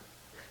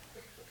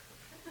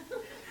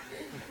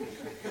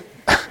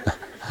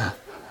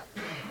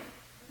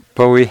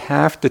 But we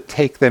have to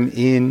take them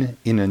in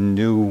a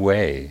new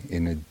way,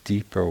 in a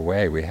deeper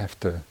way. We have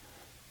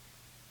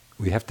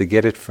to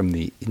get it from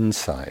the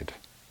inside,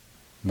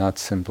 not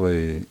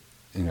simply,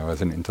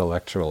 as an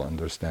intellectual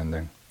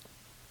understanding.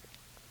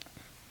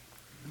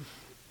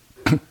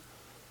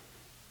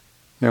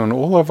 In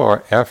all of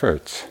our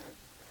efforts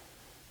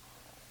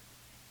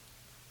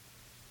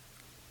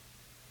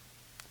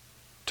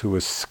to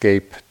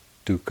escape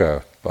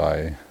dukkha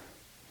by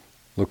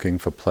looking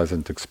for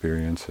pleasant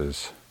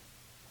experiences,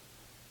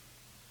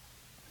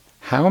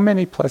 how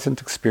many pleasant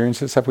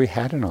experiences have we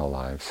had in our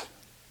lives?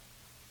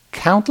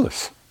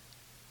 Countless.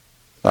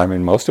 I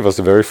mean, most of us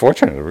are very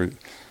fortunate.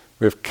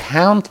 We have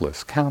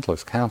countless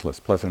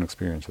pleasant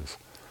experiences.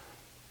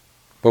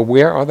 But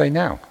where are they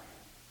now?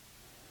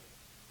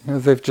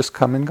 They've just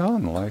come and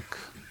gone, like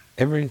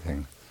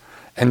everything.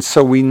 And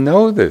so we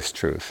know this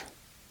truth,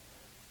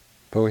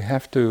 but we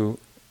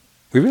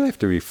really have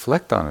to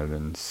reflect on it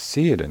and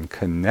see it and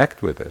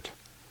connect with it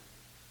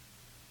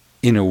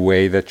in a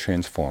way that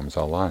transforms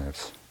our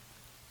lives.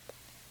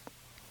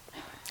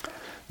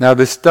 Now,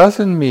 this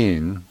doesn't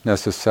mean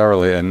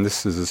necessarily, and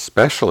this is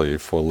especially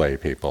for lay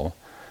people,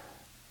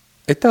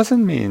 it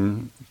doesn't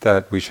mean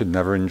that we should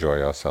never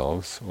enjoy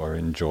ourselves or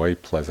enjoy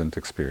pleasant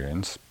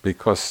experience,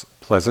 because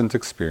pleasant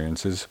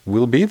experiences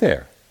will be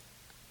there.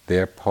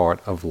 They're part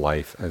of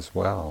life as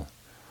well.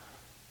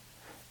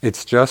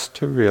 It's just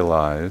to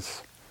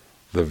realize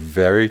the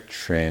very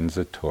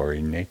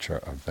transitory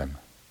nature of them.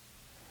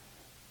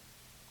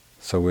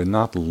 So we're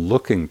not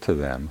looking to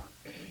them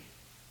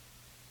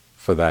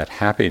for that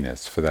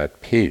happiness, for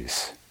that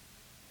peace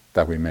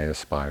that we may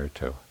aspire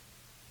to.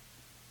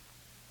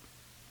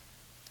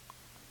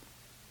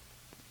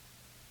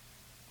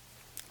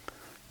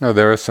 Now,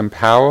 there are some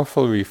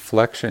powerful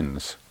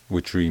reflections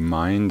which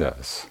remind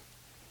us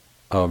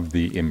of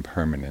the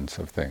impermanence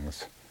of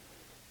things,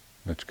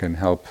 which can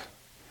help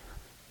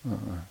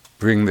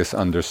bring this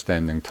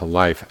understanding to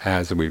life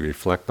as we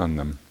reflect on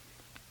them.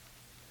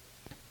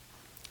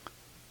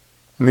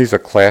 And these are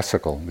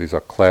classical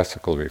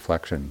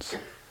reflections.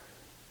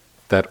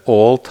 That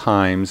all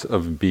times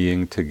of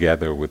being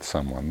together with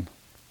someone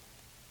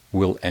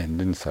will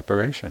end in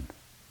separation,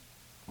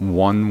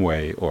 one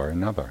way or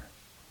another.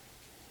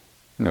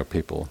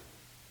 People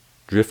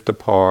drift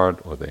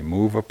apart, or they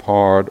move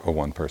apart, or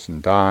one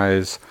person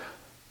dies.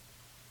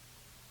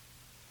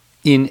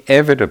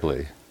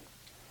 Inevitably,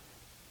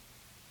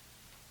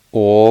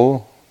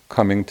 all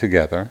coming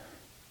together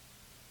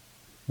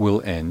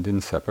will end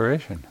in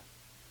separation.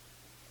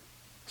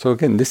 So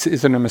again, this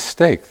isn't a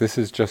mistake. This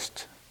is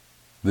just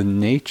the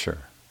nature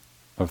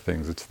of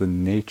things. It's the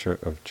nature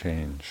of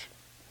change.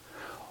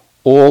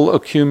 All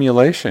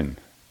accumulation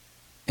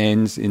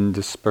ends in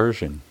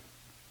dispersion.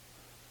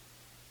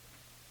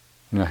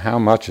 How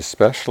much,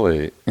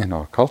 especially in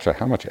our culture,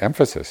 how much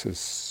emphasis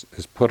is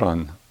put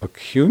on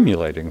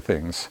accumulating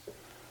things.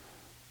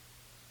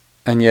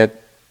 And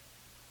yet,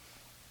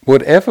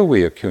 whatever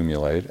we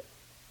accumulate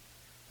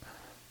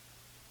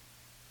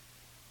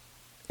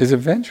is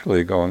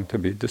eventually going to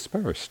be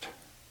dispersed.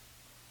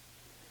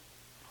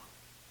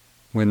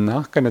 We're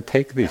not going to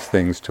take these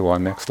things to our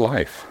next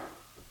life.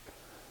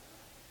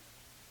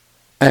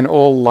 And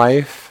all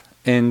life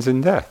ends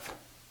in death.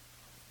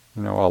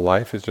 Our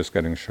life is just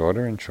getting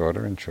shorter and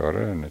shorter and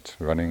shorter, and it's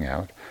running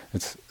out.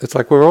 It's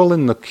like we're all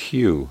in the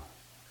queue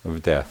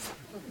of death.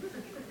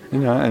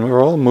 And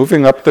we're all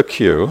moving up the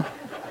queue.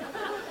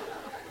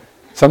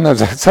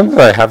 Sometimes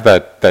I have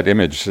that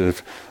image,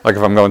 like if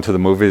I'm going to the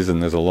movies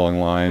and there's a long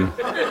line.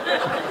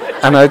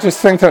 And I just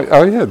think that,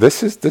 oh yeah,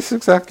 this is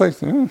exactly...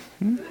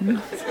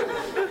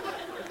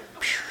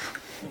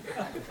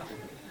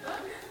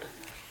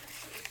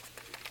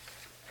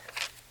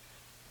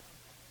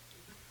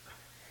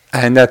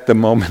 And at the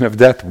moment of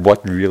death,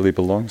 what really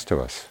belongs to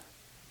us?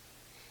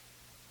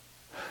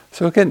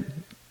 So again,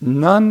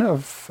 none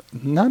of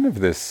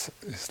this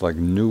is like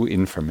new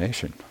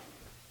information.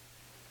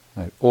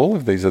 Right? All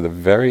of these are the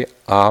very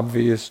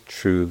obvious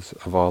truths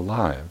of our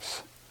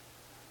lives.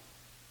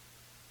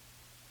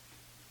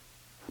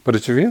 But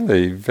it's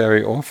really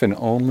very often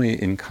only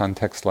in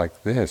contexts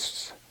like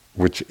this,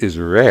 which is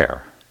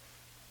rare.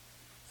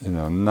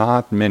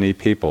 Not many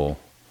people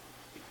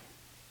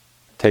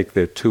take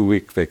their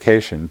 2-week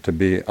vacation to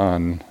be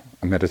on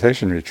a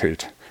meditation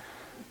retreat.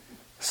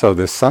 So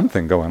there's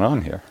something going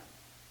on here.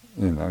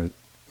 There's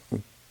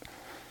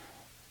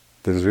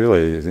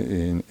really,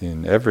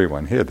 in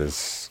everyone here,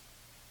 there's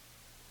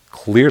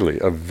clearly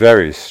a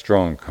very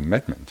strong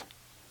commitment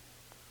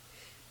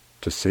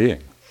to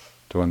seeing,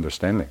 to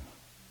understanding,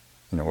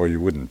 or you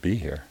wouldn't be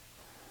here.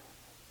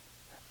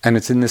 And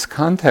it's in this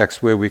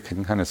context where we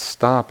can kind of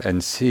stop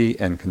and see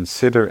and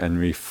consider and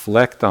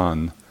reflect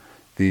on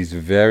these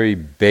very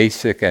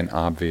basic and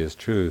obvious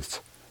truths,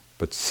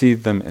 but see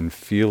them and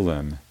feel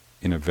them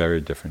in a very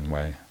different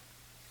way.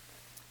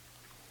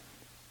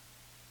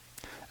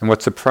 And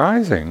what's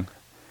surprising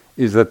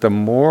is that the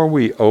more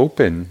we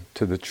open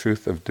to the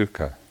truth of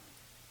dukkha,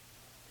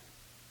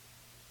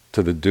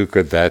 to the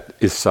dukkha that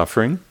is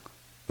suffering,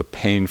 the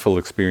painful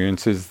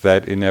experiences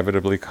that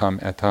inevitably come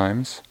at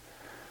times,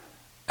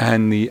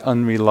 and the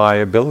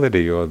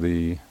unreliability or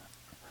the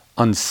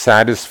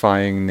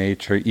unsatisfying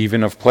nature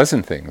even of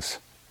pleasant things,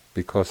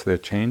 because they're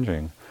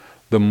changing.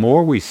 The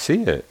more we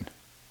see it,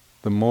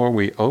 the more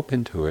we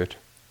open to it,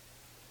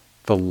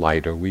 the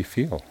lighter we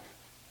feel.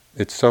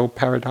 It's so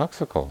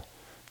paradoxical.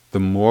 The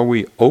more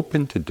we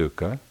open to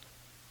dukkha,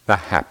 the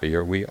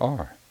happier we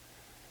are.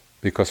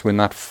 Because we're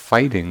not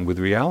fighting with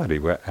reality,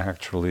 we're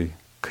actually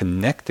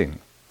connecting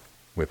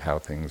with how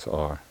things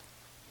are.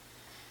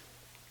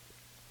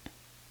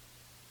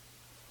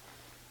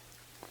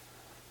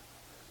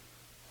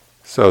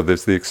 So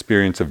there's the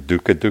experience of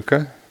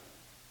dukkha,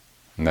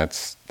 and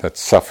that's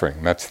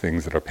suffering, that's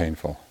things that are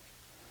painful.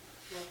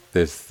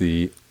 There's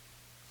the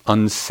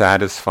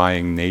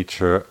unsatisfying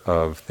nature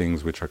of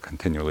things which are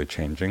continually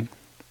changing.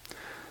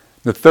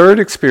 The third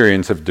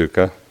experience of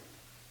dukkha,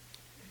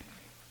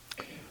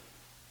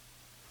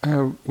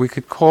 we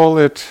could call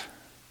it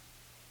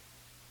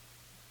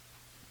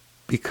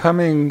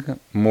becoming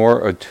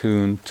more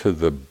attuned to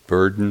the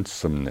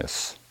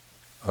burdensomeness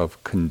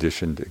of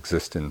conditioned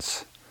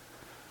existence.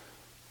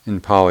 In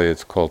Pali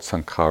it's called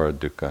sankhara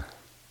dukkha.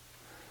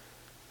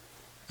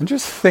 And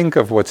just think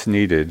of what's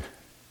needed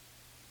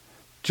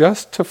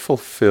just to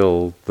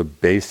fulfill the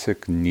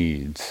basic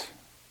needs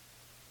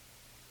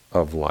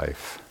of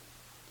life.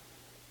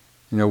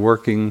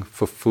 Working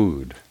for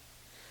food,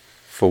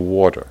 for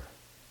water,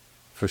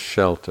 for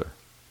shelter,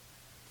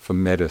 for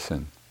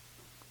medicine.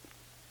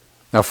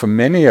 Now, for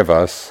many of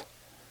us,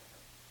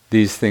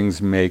 these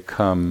things may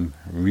come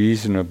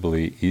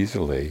reasonably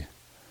easily,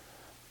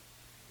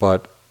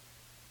 but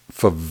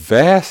for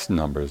vast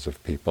numbers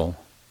of people,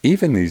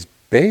 even these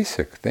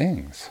basic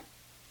things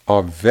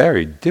are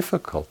very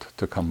difficult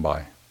to come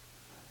by.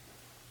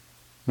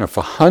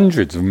 For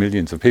hundreds of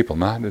millions of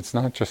people, it's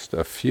not just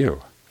a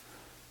few.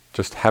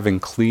 Just having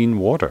clean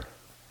water,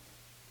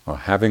 or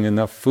having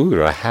enough food,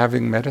 or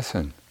having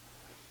medicine.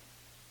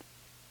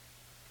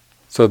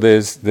 So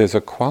there's a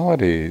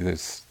quality,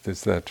 there's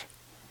that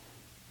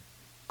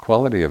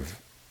quality of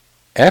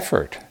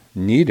effort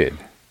needed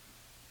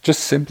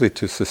just simply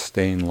to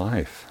sustain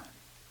life.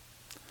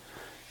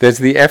 There's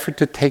the effort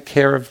to take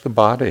care of the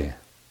body.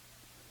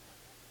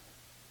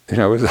 I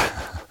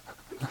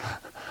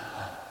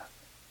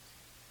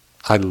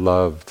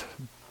loved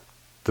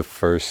the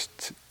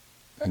first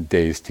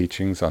day's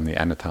teachings on the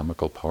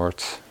anatomical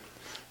parts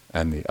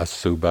and the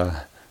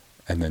asubha,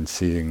 and then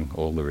seeing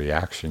all the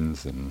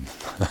reactions, and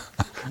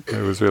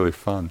it was really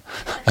fun.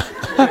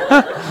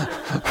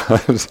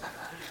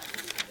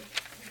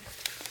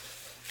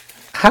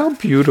 How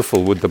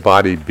beautiful would the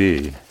body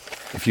be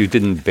if you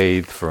didn't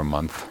bathe for a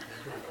month?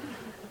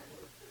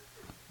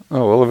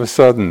 Oh, all of a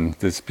sudden,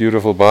 this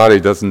beautiful body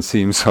doesn't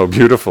seem so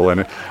beautiful,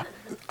 and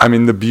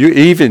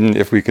even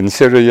if we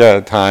consider,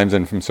 at times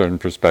and from certain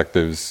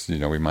perspectives,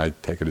 we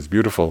might take it as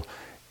beautiful,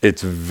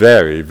 it's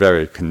very,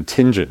 very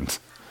contingent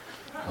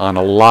on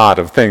a lot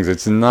of things.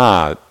 It's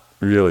not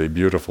really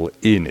beautiful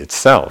in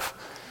itself.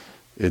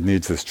 It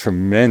needs this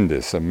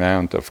tremendous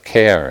amount of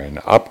care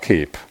and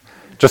upkeep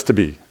just to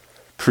be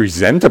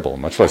presentable,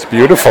 much less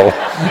beautiful.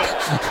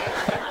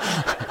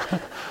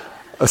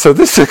 So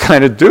this is a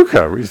kind of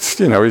dukkha. We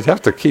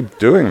have to keep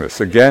doing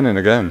this again and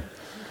again.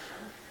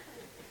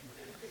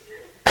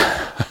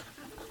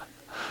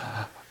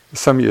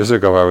 Some years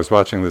ago, I was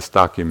watching this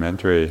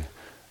documentary.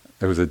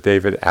 It was a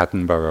David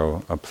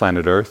Attenborough, A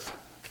Planet Earth.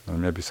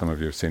 And maybe some of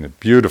you have seen it.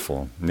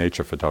 Beautiful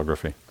nature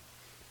photography.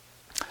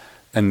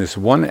 And this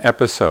one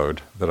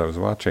episode that I was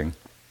watching,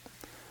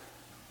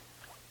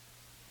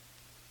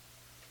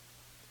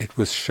 it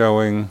was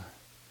showing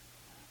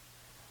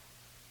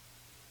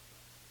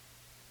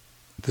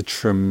the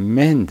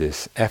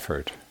tremendous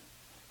effort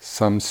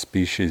some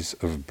species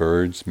of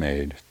birds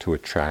made to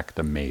attract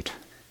a mate.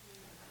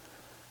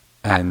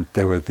 And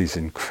there were these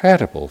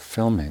incredible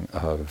filming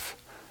of,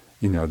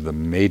 the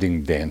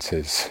mating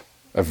dances,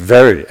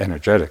 very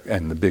energetic,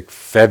 and the big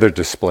feather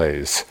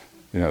displays,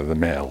 the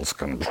males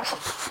can...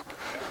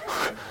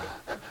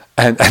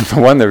 and the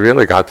one that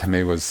really got to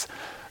me was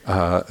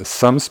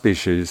some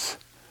species,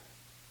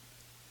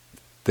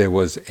 there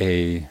was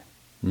a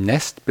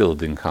nest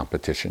building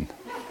competition.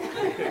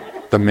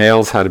 The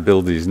males had to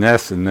build these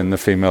nests, and then the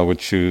female would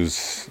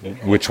choose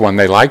which one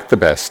they liked the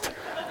best.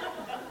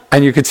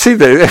 And you could see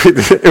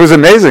that it was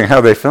amazing how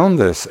they filmed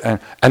this,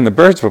 and the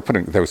birds were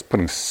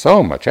putting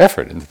so much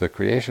effort into the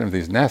creation of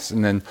these nests,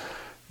 and then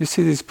you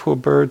see these poor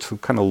birds who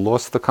kind of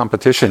lost the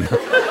competition,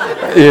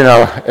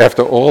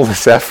 after all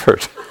this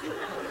effort.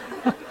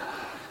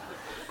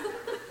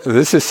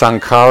 This is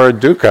sankhara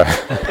dukkha.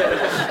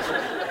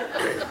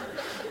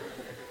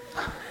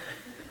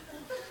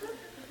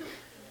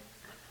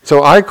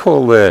 So I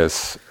call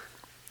this,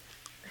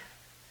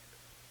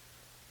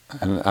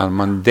 and I'm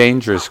on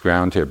dangerous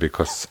ground here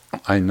because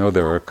I know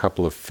there are a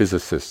couple of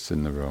physicists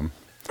in the room,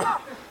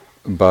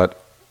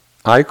 but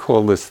I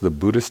call this the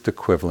Buddhist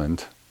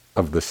equivalent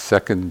of the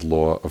second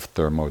law of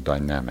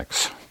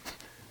thermodynamics,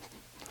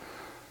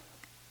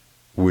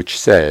 which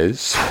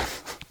says,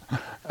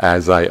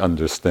 as I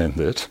understand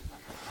it,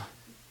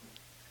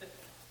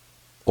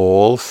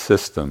 all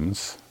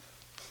systems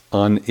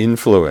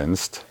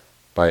uninfluenced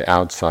by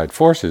outside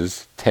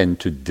forces tend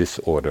to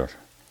disorder.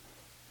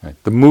 Right?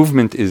 The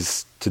movement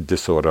is to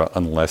disorder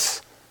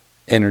unless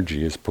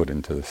energy is put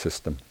into the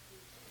system.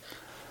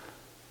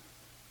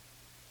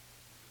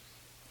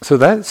 So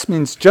that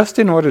means just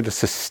in order to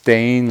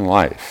sustain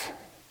life,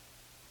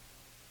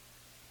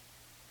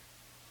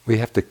 we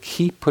have to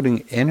keep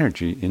putting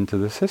energy into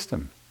the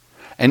system.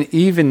 And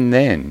even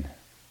then,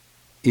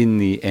 in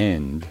the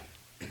end,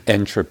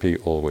 entropy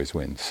always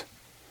wins.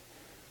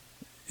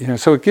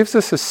 So it gives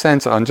us a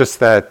sense on just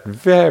that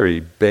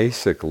very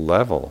basic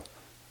level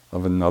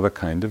of another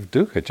kind of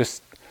dukkha,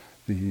 just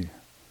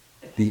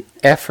the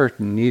effort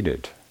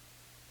needed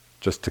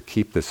just to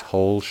keep this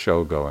whole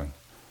show going.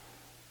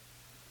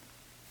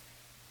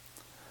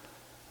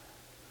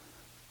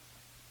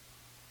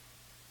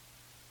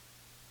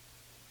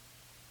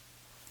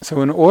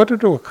 So in order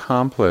to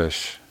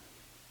accomplish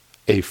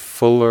a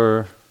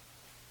fuller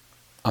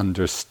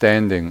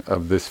understanding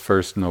of this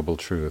first noble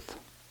truth,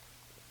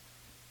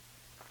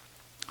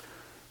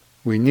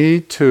 we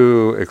need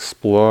to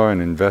explore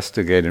and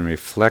investigate and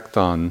reflect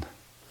on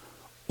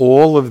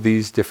all of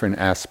these different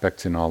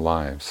aspects in our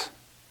lives.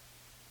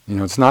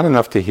 It's not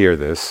enough to hear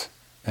this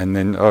and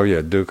then,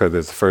 dukkha,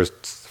 the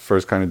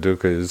first kind of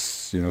dukkha is,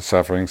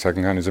 suffering,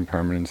 second kind is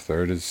impermanence,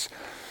 third is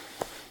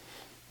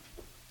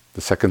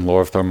the second law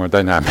of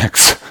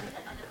thermodynamics.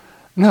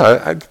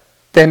 No,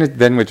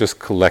 then we're just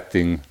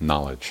collecting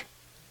knowledge.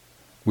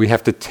 We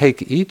have to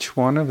take each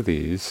one of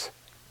these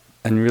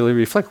and really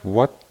reflect,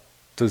 what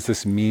does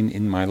this mean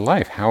in my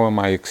life? How am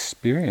I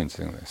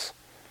experiencing this?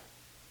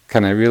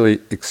 Can I really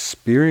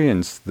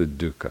experience the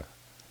dukkha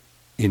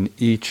in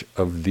each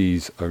of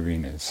these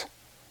arenas?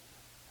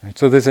 Right?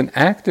 So there's an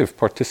active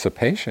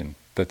participation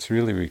that's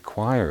really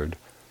required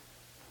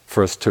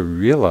for us to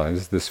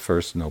realize this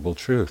first noble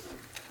truth.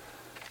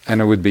 And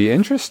it would be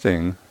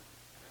interesting,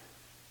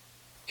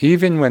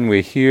 even when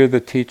we hear the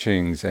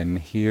teachings and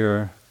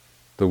hear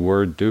the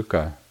word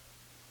dukkha,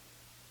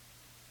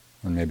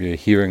 and maybe a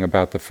hearing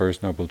about the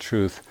first noble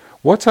truth,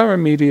 what's our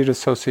immediate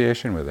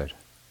association with it?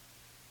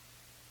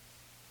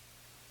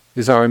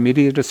 Is our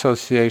immediate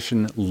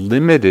association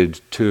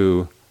limited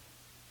to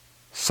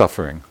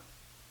suffering?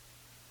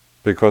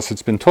 Because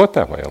it's been taught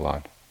that way a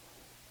lot.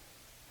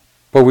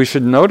 But we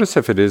should notice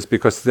if it is,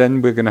 because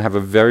then we're going to have a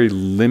very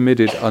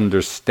limited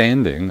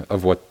understanding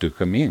of what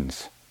dukkha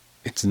means.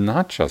 It's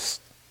not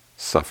just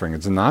suffering,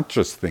 it's not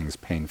just things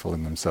painful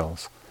in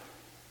themselves.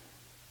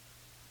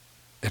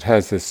 It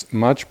has this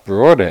much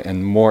broader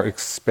and more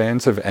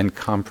expansive and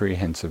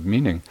comprehensive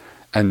meaning.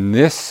 And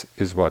this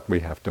is what we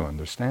have to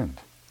understand.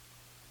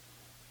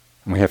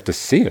 And we have to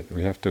see it,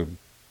 we have to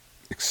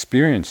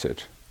experience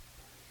it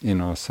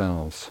in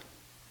ourselves.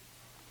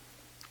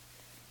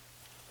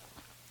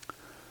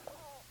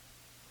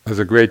 There's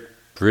a great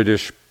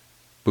British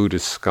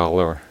Buddhist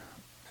scholar,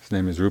 his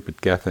name is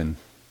Rupert Gethin,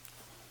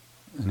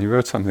 and he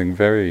wrote something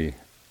very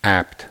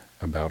apt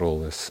about all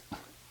this.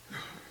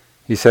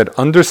 He said,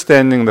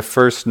 understanding the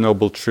first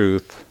noble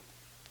truth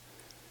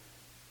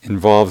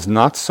involves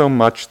not so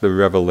much the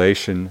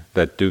revelation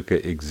that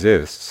dukkha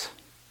exists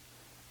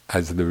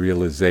as the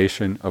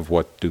realization of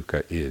what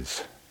dukkha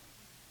is.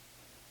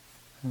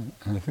 And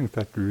I think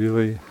that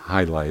really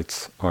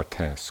highlights our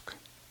task.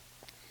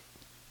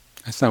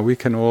 It's now we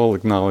can all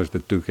acknowledge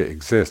that dukkha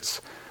exists.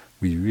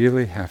 We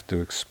really have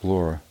to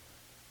explore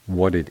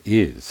what it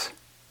is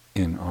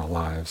in our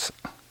lives.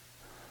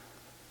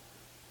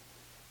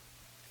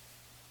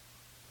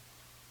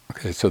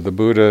 Okay, so the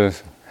Buddha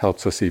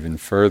helps us even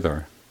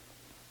further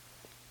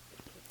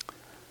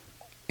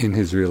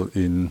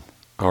in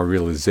our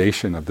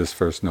realization of this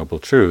first noble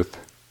truth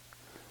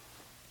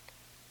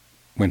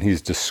when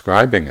he's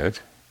describing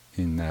it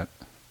in that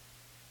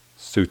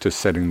sutta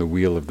setting the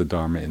wheel of the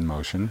Dharma in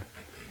motion.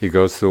 He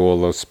goes through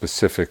all those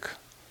specific,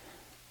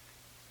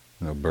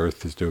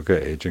 birth is dukkha,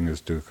 aging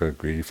is dukkha,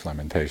 grief,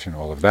 lamentation,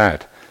 all of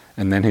that.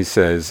 And then he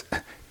says,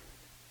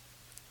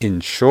 in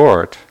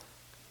short,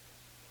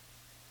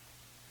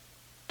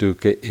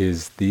 dukkha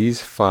is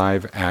these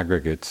 5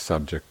 aggregates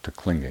subject to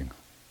clinging.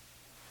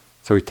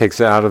 So he takes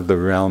it out of the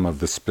realm of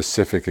the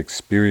specific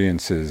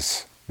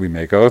experiences we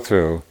may go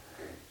through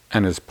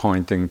and is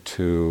pointing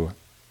to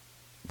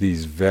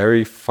these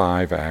very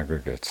 5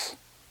 aggregates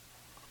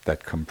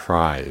that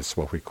comprise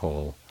what we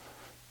call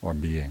our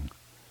being.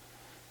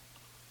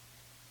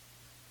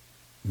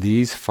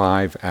 These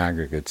 5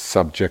 aggregates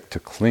subject to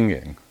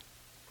clinging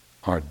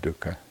are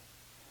dukkha.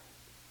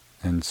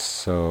 And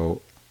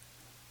so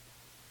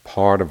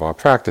part of our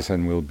practice,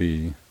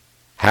 and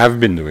have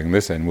been doing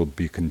this and will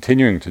be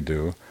continuing to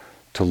do,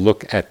 to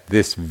look at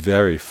this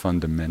very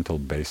fundamental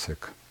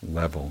basic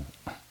level.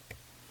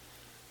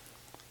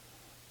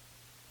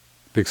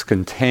 Because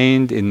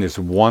contained in this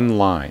one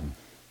line,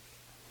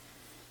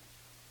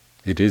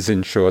 it is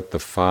in short the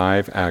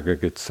 5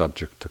 aggregates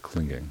subject to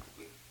clinging.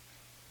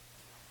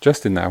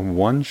 just in that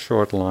one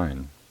short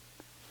line,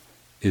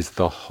 is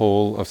the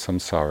whole of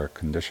samsara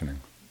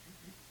conditioning.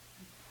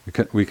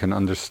 We can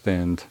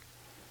understand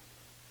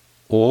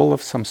all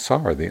of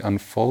samsara, the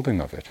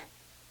unfolding of it,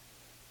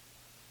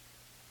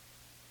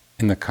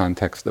 in the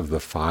context of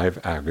the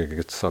 5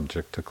 aggregates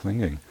subject to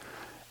clinging.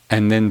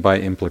 And then by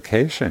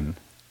implication,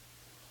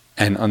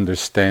 an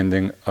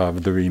understanding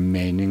of the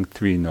remaining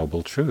 3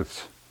 noble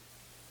truths,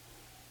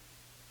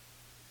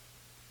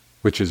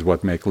 which is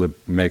what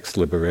makes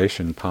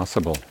liberation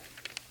possible.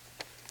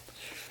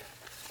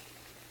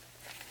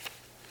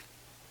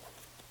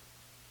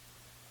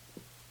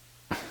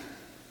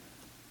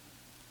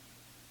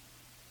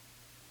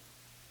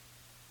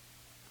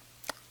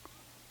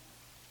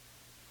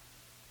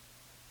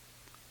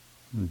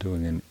 I'm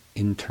doing an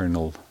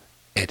internal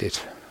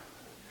edit.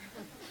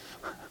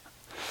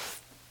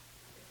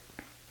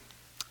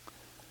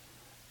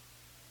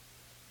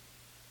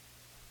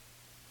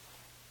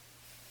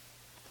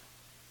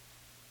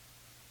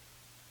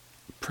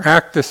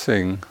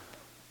 Practicing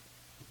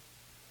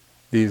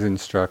these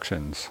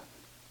instructions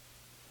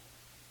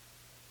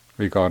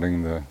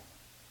regarding the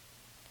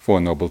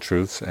 4 noble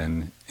truths,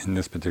 and in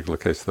this particular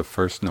case the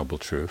first noble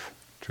truth,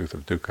 truth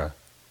of dukkha,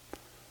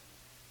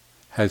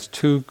 has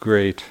 2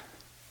 great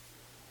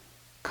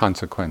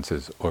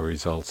consequences or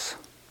results.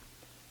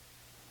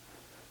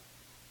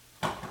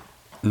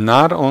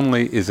 Not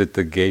only is it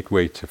the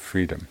gateway to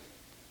freedom,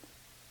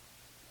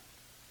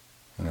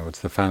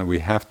 it's the fact that we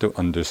have to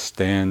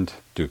understand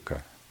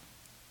dukkha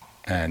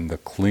and the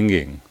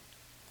clinging,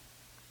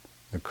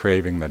 the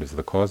craving that is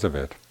the cause of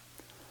it,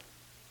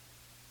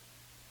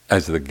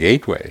 as the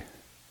gateway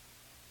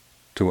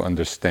to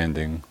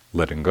understanding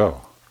letting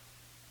go,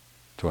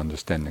 to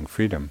understanding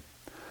freedom.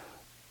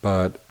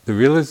 But the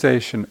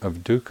realization of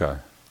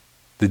dukkha,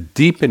 the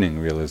deepening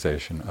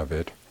realization of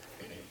it,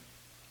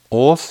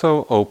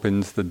 also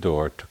opens the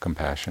door to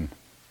compassion.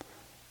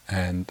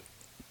 And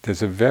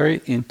there's a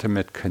very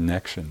intimate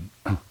connection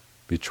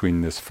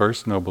between this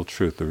first noble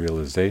truth, the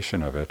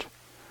realization of it,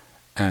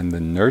 and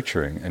the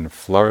nurturing and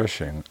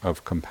flourishing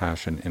of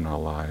compassion in our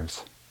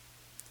lives.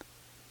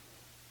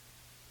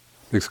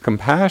 Because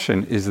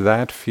compassion is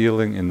that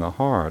feeling in the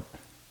heart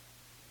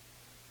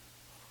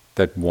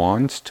that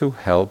wants to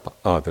help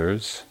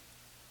others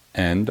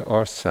and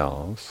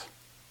ourselves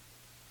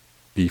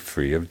be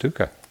free of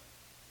dukkha.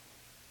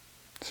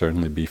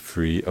 Certainly be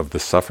free of the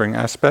suffering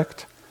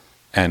aspect,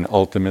 and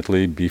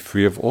ultimately be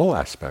free of all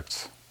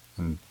aspects.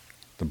 And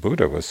the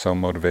Buddha was so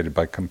motivated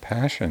by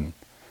compassion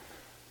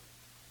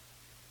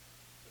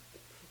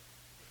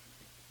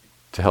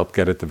to help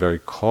get at the very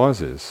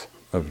causes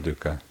of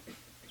dukkha.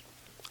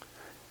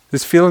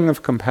 This feeling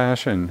of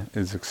compassion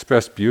is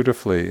expressed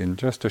beautifully in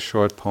just a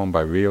short poem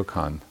by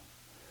Ryokan,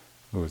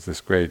 who was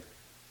this great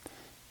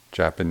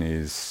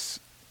Japanese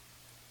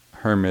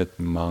hermit,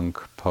 monk,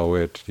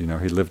 poet. He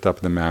lived up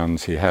in the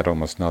mountains. He had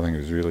almost nothing. He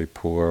was really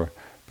poor.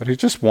 But he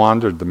just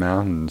wandered the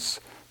mountains,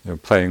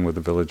 playing with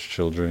the village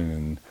children.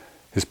 And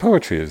his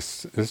poetry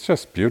is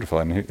just beautiful.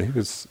 And he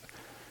was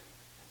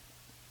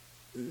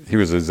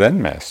a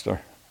Zen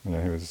master.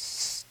 He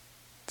was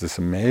this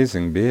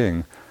amazing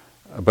being.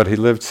 But he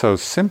lived so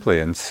simply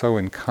and so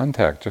in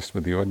contact just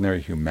with the ordinary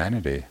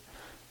humanity,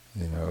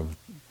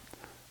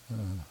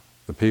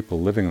 the people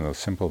living in those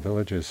simple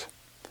villages.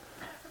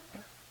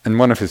 And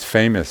one of his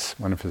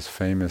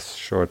famous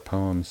short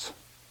poems,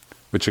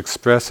 which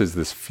expresses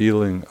this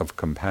feeling of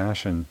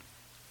compassion.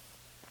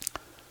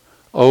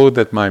 Oh,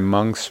 that my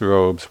monk's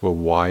robes were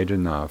wide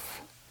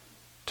enough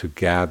to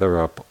gather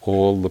up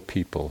all the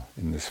people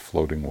in this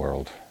floating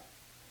world.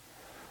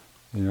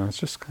 It's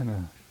just kind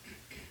of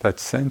that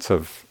sense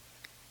of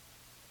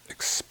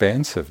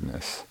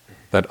expansiveness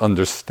that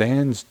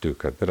understands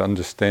dukkha, that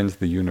understands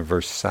the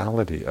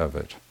universality of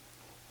it.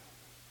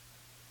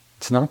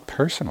 It's not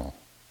personal.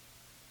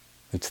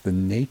 It's the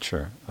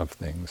nature of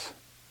things.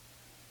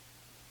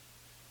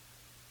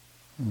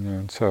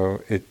 And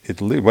so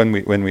when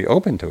we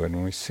open to it,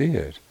 when we see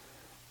it,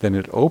 then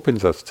it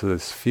opens us to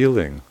this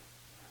feeling,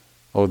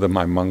 oh, that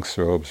my monk's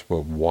robes were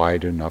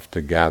wide enough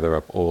to gather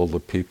up all the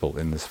people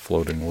in this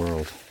floating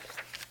world.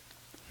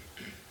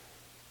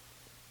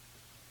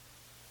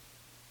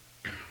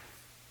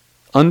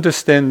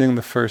 Understanding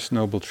the first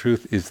noble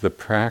truth is the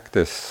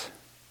practice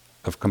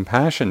of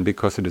compassion,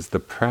 because it is the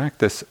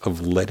practice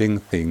of letting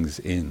things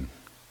in.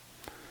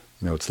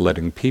 It's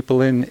letting people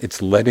in,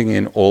 it's letting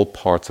in all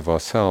parts of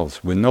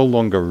ourselves. We're no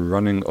longer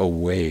running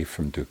away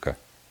from dukkha.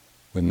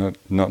 We're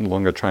no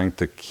longer trying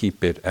to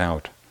keep it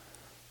out.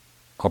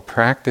 Our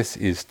practice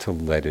is to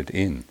let it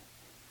in.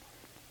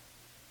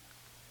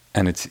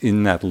 And it's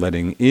in that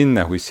letting in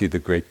that we see the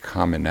great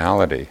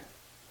commonality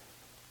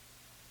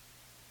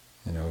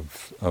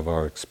of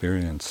our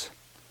experience.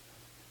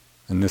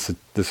 And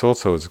this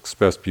also is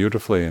expressed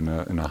beautifully in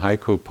a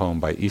haiku poem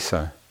by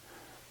Issa.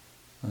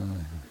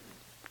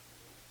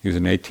 He was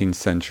an 18th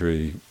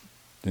century,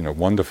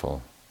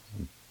 wonderful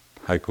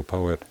haiku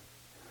poet.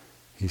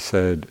 He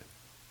said,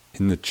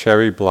 "In the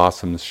cherry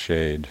blossom's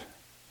shade,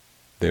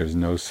 there's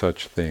no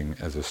such thing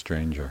as a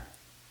stranger."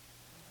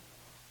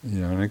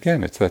 And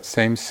again, it's that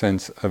same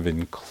sense of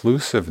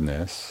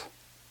inclusiveness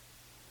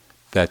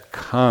that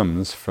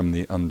comes from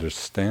the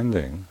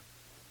understanding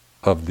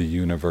of the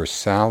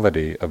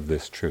universality of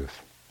this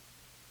truth.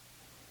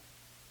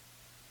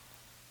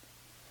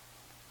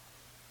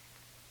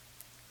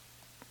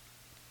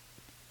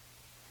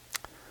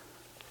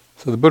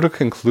 So the Buddha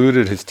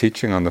concluded his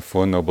teaching on the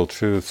Four Noble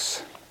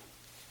Truths.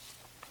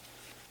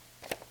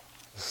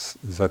 This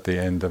is at the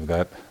end of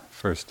that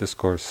first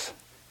discourse.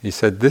 He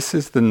said, "This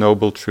is the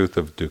noble truth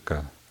of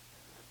dukkha.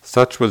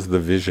 Such was the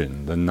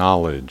vision, the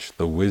knowledge,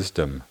 the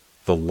wisdom,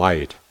 the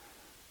light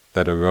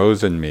that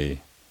arose in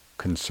me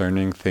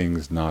concerning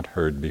things not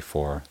heard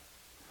before.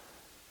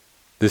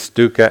 This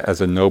dukkha as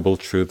a noble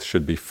truth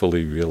should be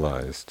fully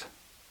realized."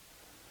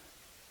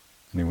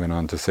 And he went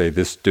on to say,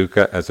 "This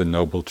dukkha as a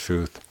noble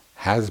truth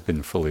has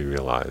been fully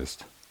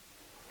realized.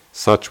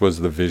 Such was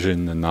the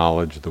vision, the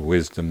knowledge, the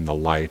wisdom, the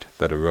light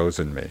that arose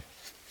in me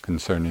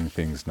concerning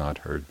things not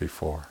heard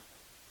before."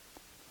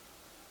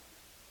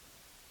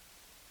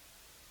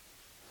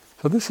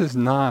 So this is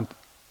not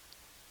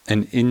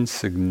an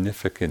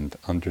insignificant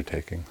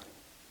undertaking.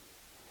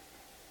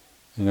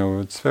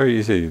 It's very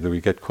easy that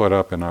we get caught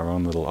up in our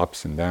own little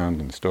ups and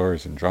downs and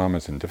stories and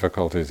dramas and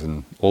difficulties,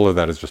 and all of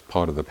that is just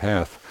part of the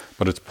path,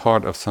 but it's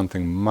part of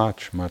something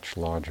much, much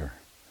larger.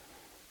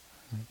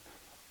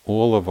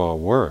 All of our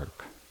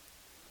work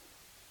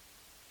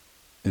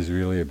is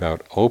really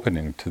about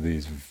opening to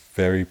these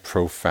very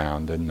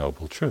profound and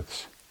noble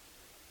truths.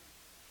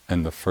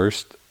 And the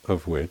first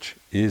of which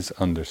is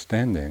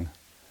understanding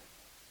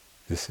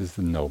this is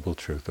the noble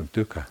truth of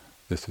dukkha.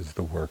 This is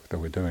the work that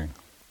we're doing.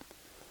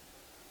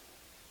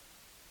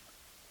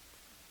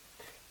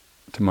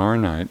 Tomorrow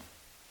night,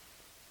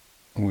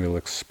 we'll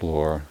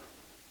explore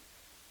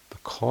the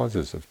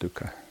causes of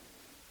dukkha.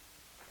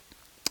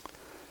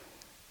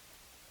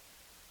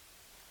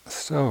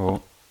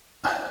 So,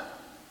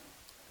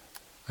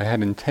 I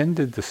had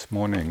intended this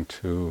morning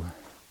to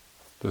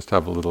just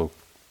have a little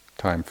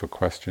time for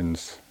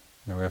questions,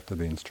 after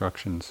the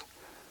instructions.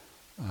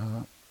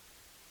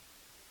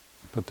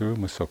 But the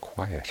room was so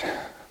quiet.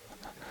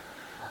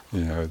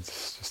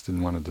 Just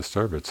didn't want to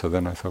disturb it. So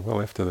then I thought,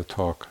 well, after the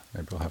talk,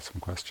 maybe we'll have some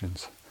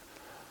questions.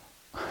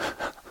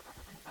 The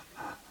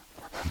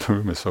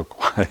room is so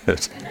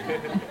quiet.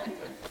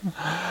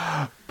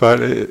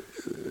 But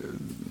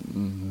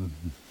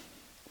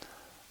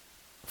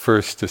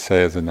first to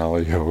say, as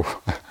Analayo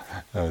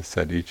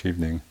said each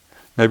evening,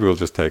 maybe we'll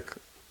just take,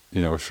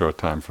 a short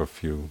time for a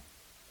few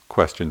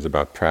questions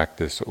about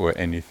practice or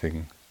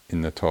anything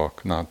in the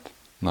talk, not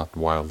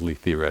wildly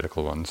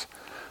theoretical ones.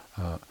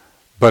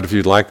 But if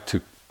you'd like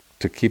to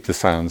keep the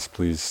silence,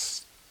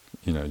 please,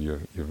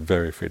 you're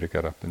very free to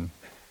get up and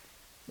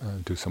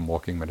do some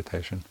walking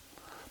meditation.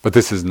 But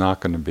this is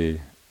not going to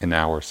be an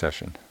hour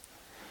session.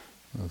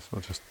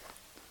 We'll just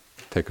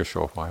take a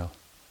short while.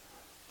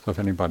 So if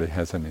anybody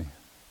has any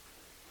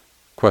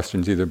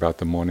questions, either about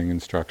the morning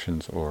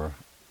instructions or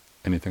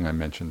anything I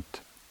mentioned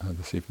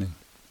this evening.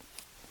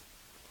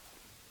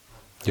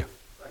 Yeah.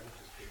 I can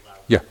just speak loud.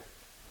 Yeah.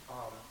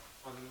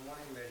 On the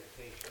morning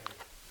meditation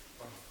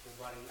on the full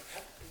body,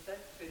 how does that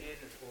fit in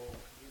at all?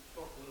 Can you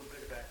talk a little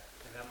bit about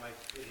how that might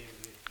fit in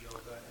with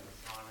yoga and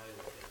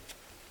asanas and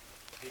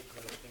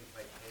particular things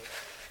like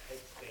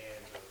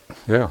headstand or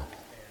Yeah. headstand?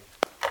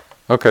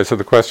 Okay, so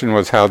the question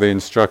was how the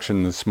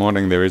instruction this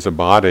morning, there is a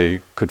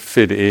body, could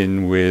fit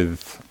in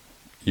with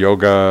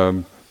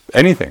yoga,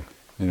 anything,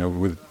 with...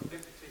 In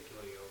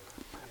particular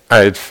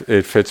yoga.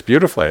 It fits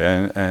beautifully,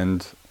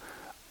 and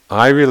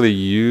I really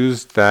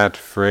used that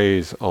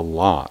phrase a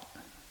lot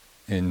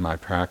in my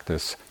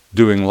practice,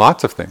 doing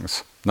lots of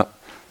things.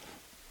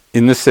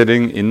 In the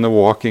sitting, in the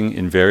walking,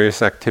 in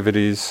various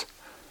activities,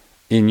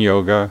 in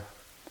yoga,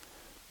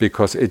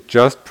 because it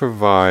just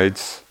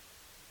provides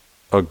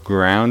a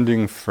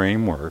grounding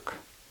framework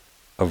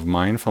of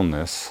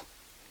mindfulness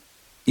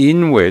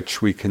in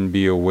which we can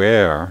be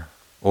aware,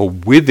 or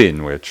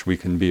within which we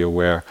can be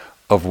aware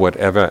of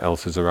whatever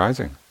else is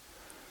arising.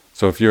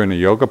 So if you're in a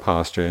yoga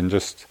posture and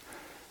just,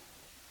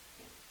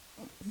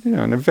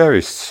 in a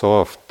very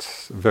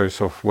soft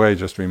way,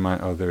 just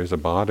remind, there is a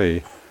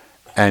body,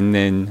 and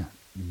then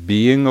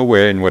being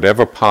aware in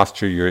whatever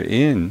posture you're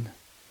in,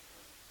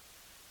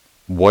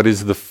 what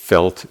is the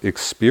felt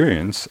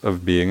experience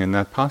of being in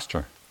that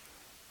posture?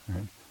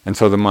 Right? And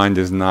so the mind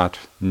is not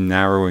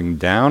narrowing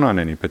down on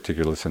any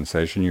particular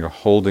sensation, you're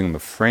holding the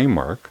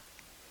framework,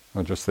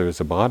 not just there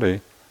is a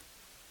body,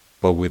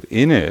 but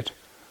within it,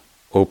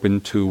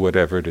 open to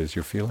whatever it is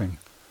you're feeling.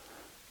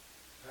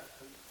 I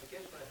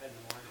guess what I had in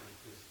mind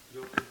is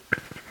yoga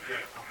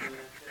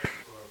complement it,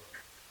 or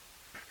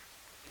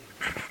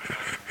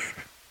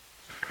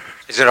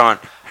is it on?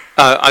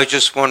 I was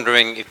just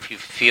wondering if you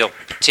feel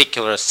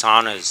particular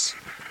asanas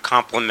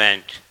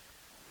complement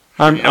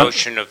the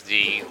notion of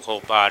the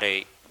whole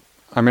body,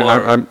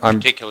 or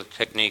particular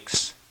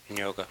techniques in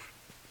yoga.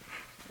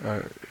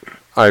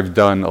 I've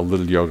done a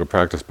little yoga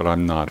practice, but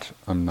I'm not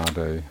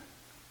a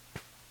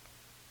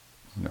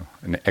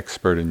an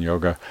expert in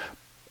yoga.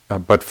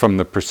 But from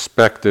the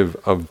perspective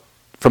of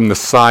from the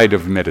side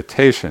of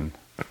meditation,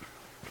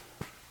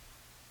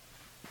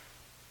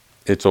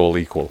 it's all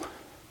equal.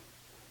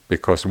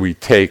 Because we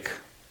take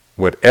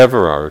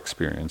whatever our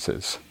experience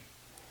is,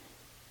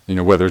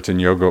 whether it's in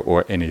yoga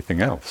or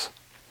anything else,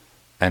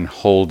 and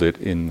hold it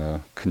in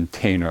the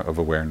container of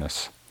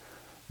awareness.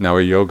 Now,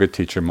 a yoga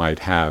teacher might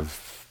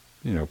have,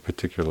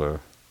 particular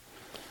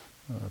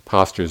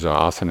postures or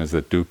asanas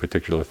that do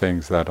particular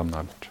things that I'm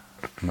not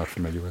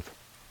familiar with.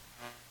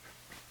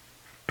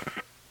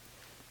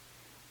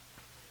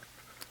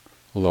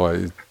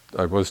 Although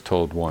I was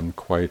told one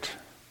quite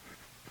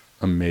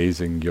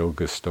amazing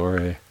yoga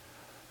story.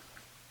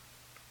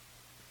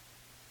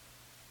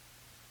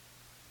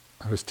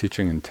 I was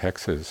teaching in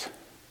Texas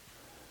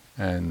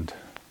and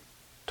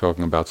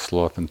talking about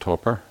sloth and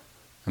torpor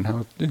and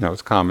how,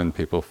 it's common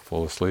people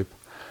fall asleep.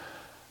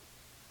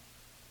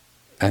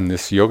 And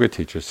this yoga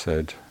teacher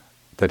said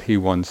that he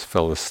once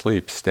fell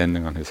asleep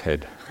standing on his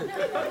head.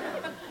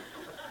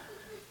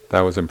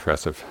 That was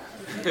impressive.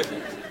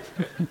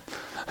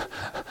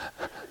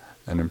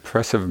 An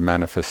impressive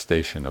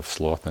manifestation of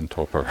sloth and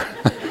torpor.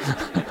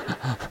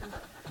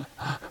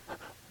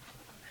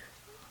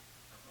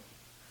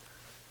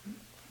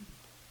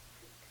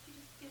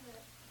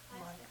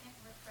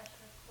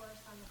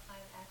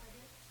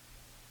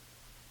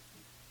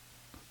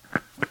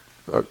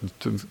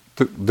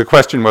 The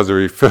question was a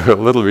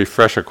little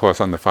refresher course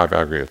on the 5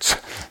 aggregates.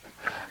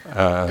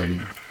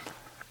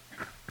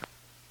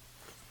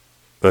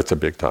 That's a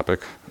big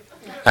topic.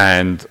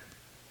 And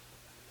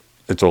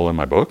it's all in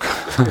my book.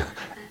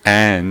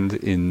 And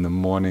in the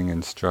morning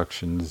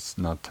instructions,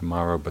 not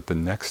tomorrow, but the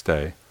next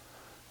day,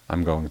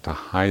 I'm going to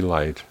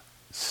highlight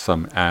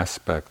some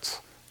aspects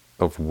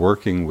of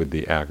working with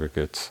the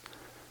aggregates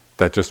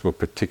that just were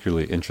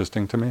particularly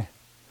interesting to me.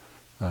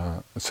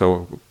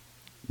 So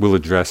we'll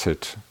address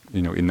it,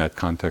 in that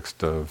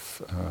context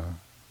of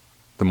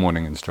the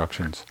morning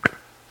instructions.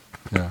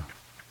 Yeah.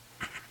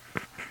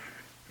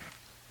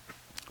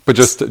 But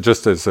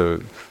just as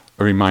a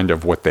reminder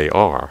of what they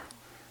are,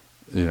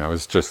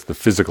 it's just the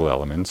physical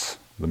elements,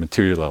 the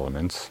material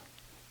elements,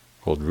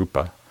 called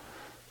rupa,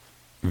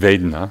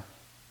 vedana,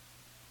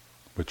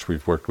 which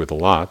we've worked with a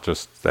lot,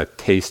 just that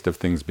taste of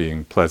things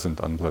being pleasant,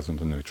 unpleasant,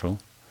 and neutral,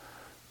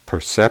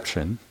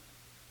 perception,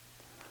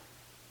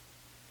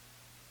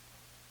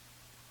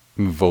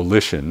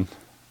 volition,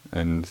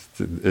 and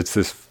it's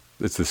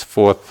this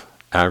fourth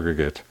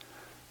aggregate,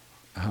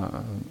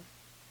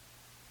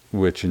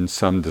 which in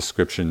some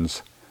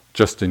descriptions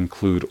just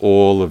include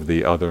all of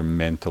the other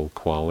mental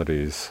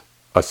qualities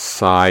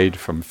aside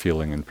from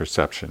feeling and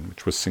perception,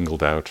 which was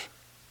singled out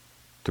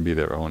to be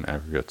their own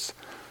aggregates.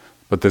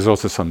 But there's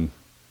also some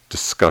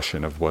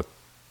discussion of what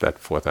that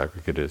fourth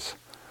aggregate is.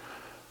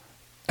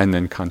 And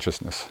then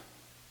consciousness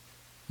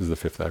is the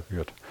fifth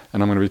aggregate.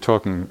 And I'm going to be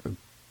talking,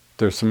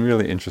 there's some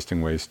really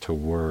interesting ways to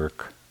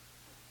work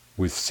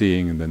with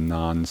seeing the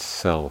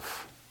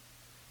non-self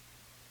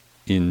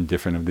in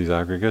different of these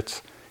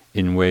aggregates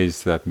in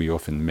ways that we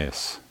often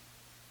miss.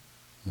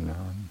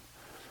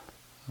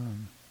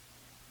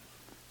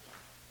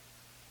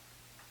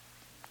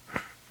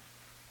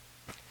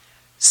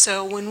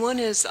 So when one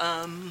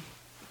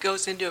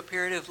goes into a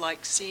period of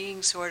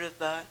seeing sort of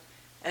the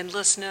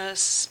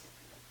endlessness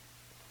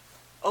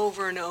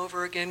over and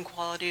over again,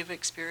 quality of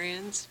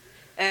experience,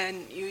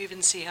 and you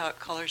even see how it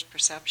colors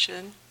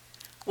perception,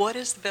 what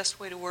is the best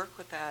way to work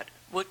with that?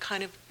 What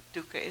kind of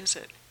dukkha is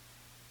it?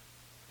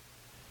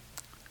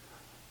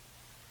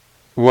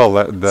 Well,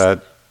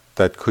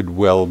 that could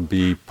well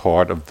be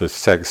part of the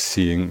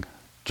seeing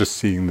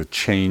the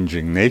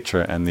changing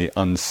nature and the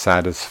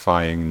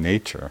unsatisfying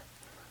nature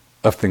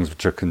of things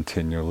which are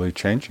continually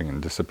changing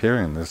and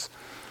disappearing. It's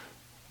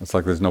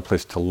like there's no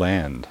place to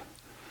land.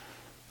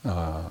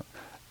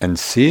 And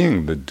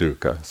seeing the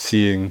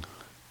dukkha,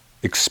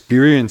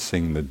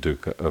 experiencing the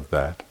dukkha of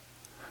that,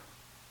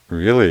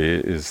 really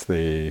is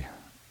a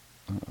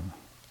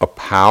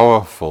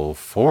powerful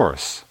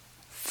force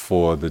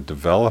for the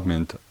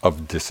development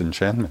of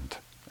disenchantment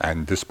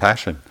and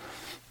dispassion.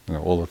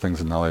 All the things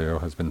that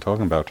Nalayo has been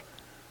talking about,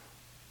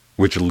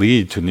 which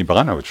lead to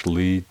nibbana, which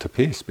lead to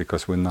peace,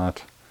 because we're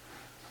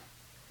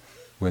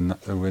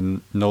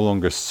no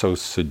longer so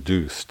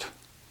seduced.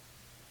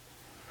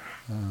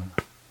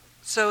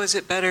 So is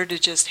it better to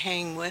just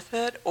hang with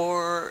it,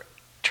 or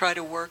try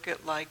to work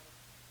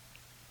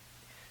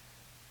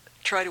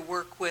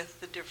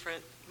with the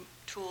different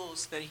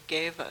tools that he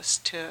gave us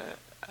to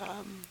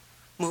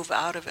move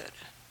out of it?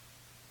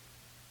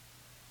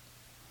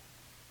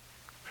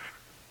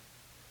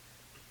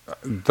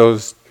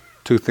 Those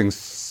two things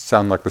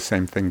sound like the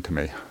same thing to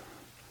me.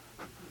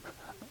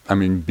 I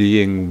mean,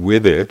 being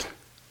with it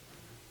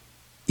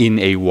in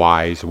a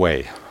wise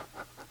way,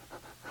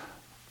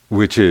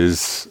 which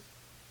is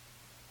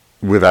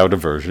without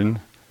aversion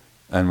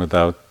and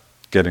without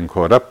getting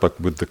caught up, but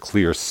with the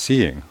clear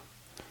seeing.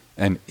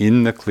 And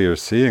in the clear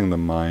seeing, the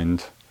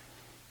mind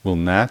will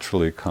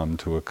naturally come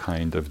to a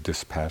kind of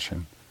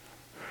dispassion.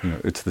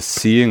 It's the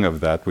seeing of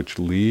that which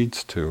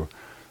leads to,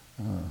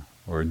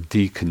 or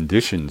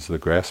deconditions the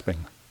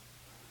grasping.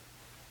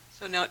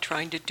 So not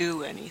trying to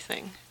do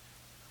anything.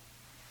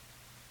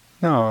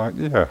 No,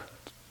 yeah.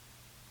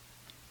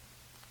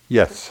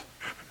 Yes.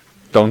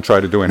 Don't try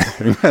to do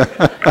anything.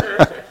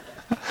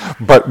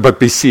 but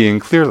be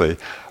seeing clearly.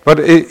 But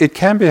it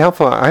can be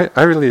helpful.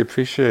 I really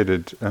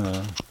appreciated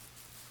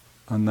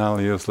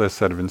Nalio's last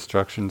set of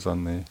instructions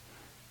on the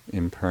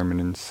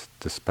impermanence,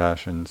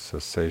 dispassion,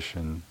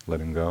 cessation,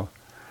 letting go.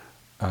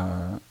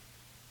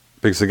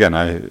 Because again,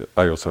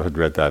 I also had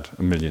read that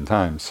a million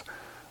times,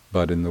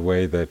 but in the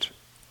way that,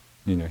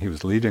 he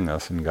was leading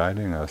us and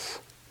guiding us,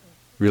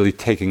 really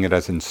taking it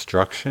as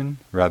instruction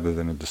rather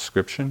than a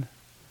description.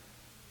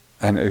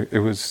 And it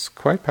was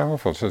quite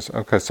powerful.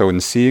 So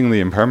in seeing the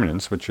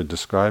impermanence, which you're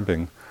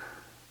describing,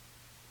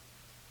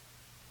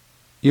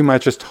 you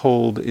might just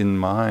hold in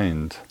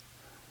mind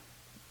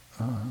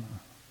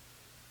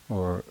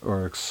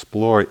or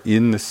explore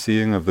in the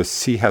seeing of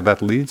see how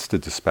that leads to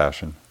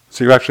dispassion.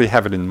 So you actually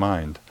have it in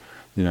mind,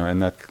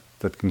 and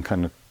that can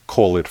kind of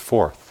call it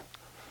forth.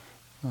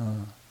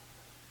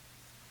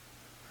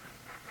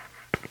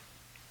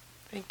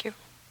 Thank you.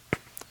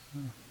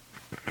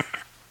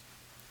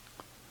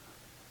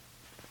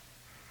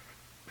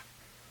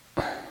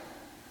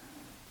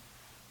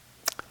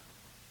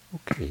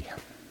 Okay.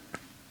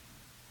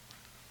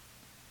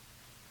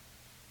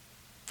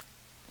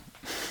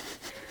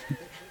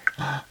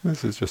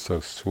 This is just so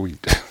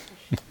sweet.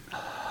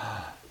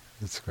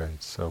 It's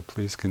great. So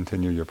please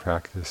continue your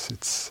practice.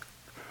 It's,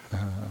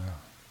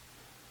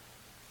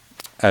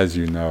 as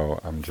you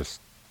know,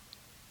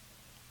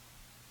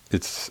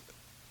 it's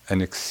an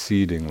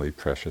exceedingly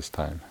precious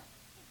time,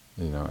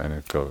 and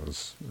it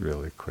goes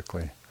really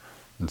quickly.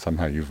 And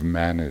somehow you've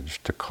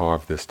managed to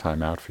carve this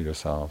time out for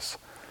yourselves.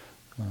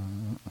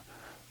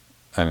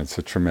 And it's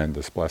a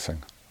tremendous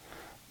blessing.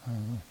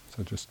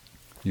 So just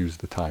use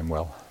the time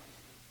well.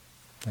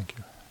 Thank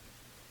you.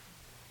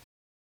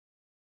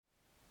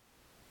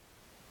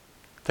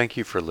 Thank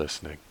you for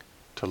listening.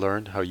 To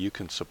learn how you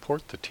can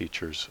support the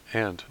teachers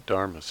and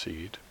Dharma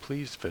Seed,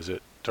 please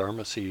visit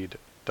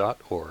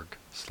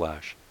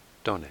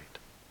dharmaseed.org/donate.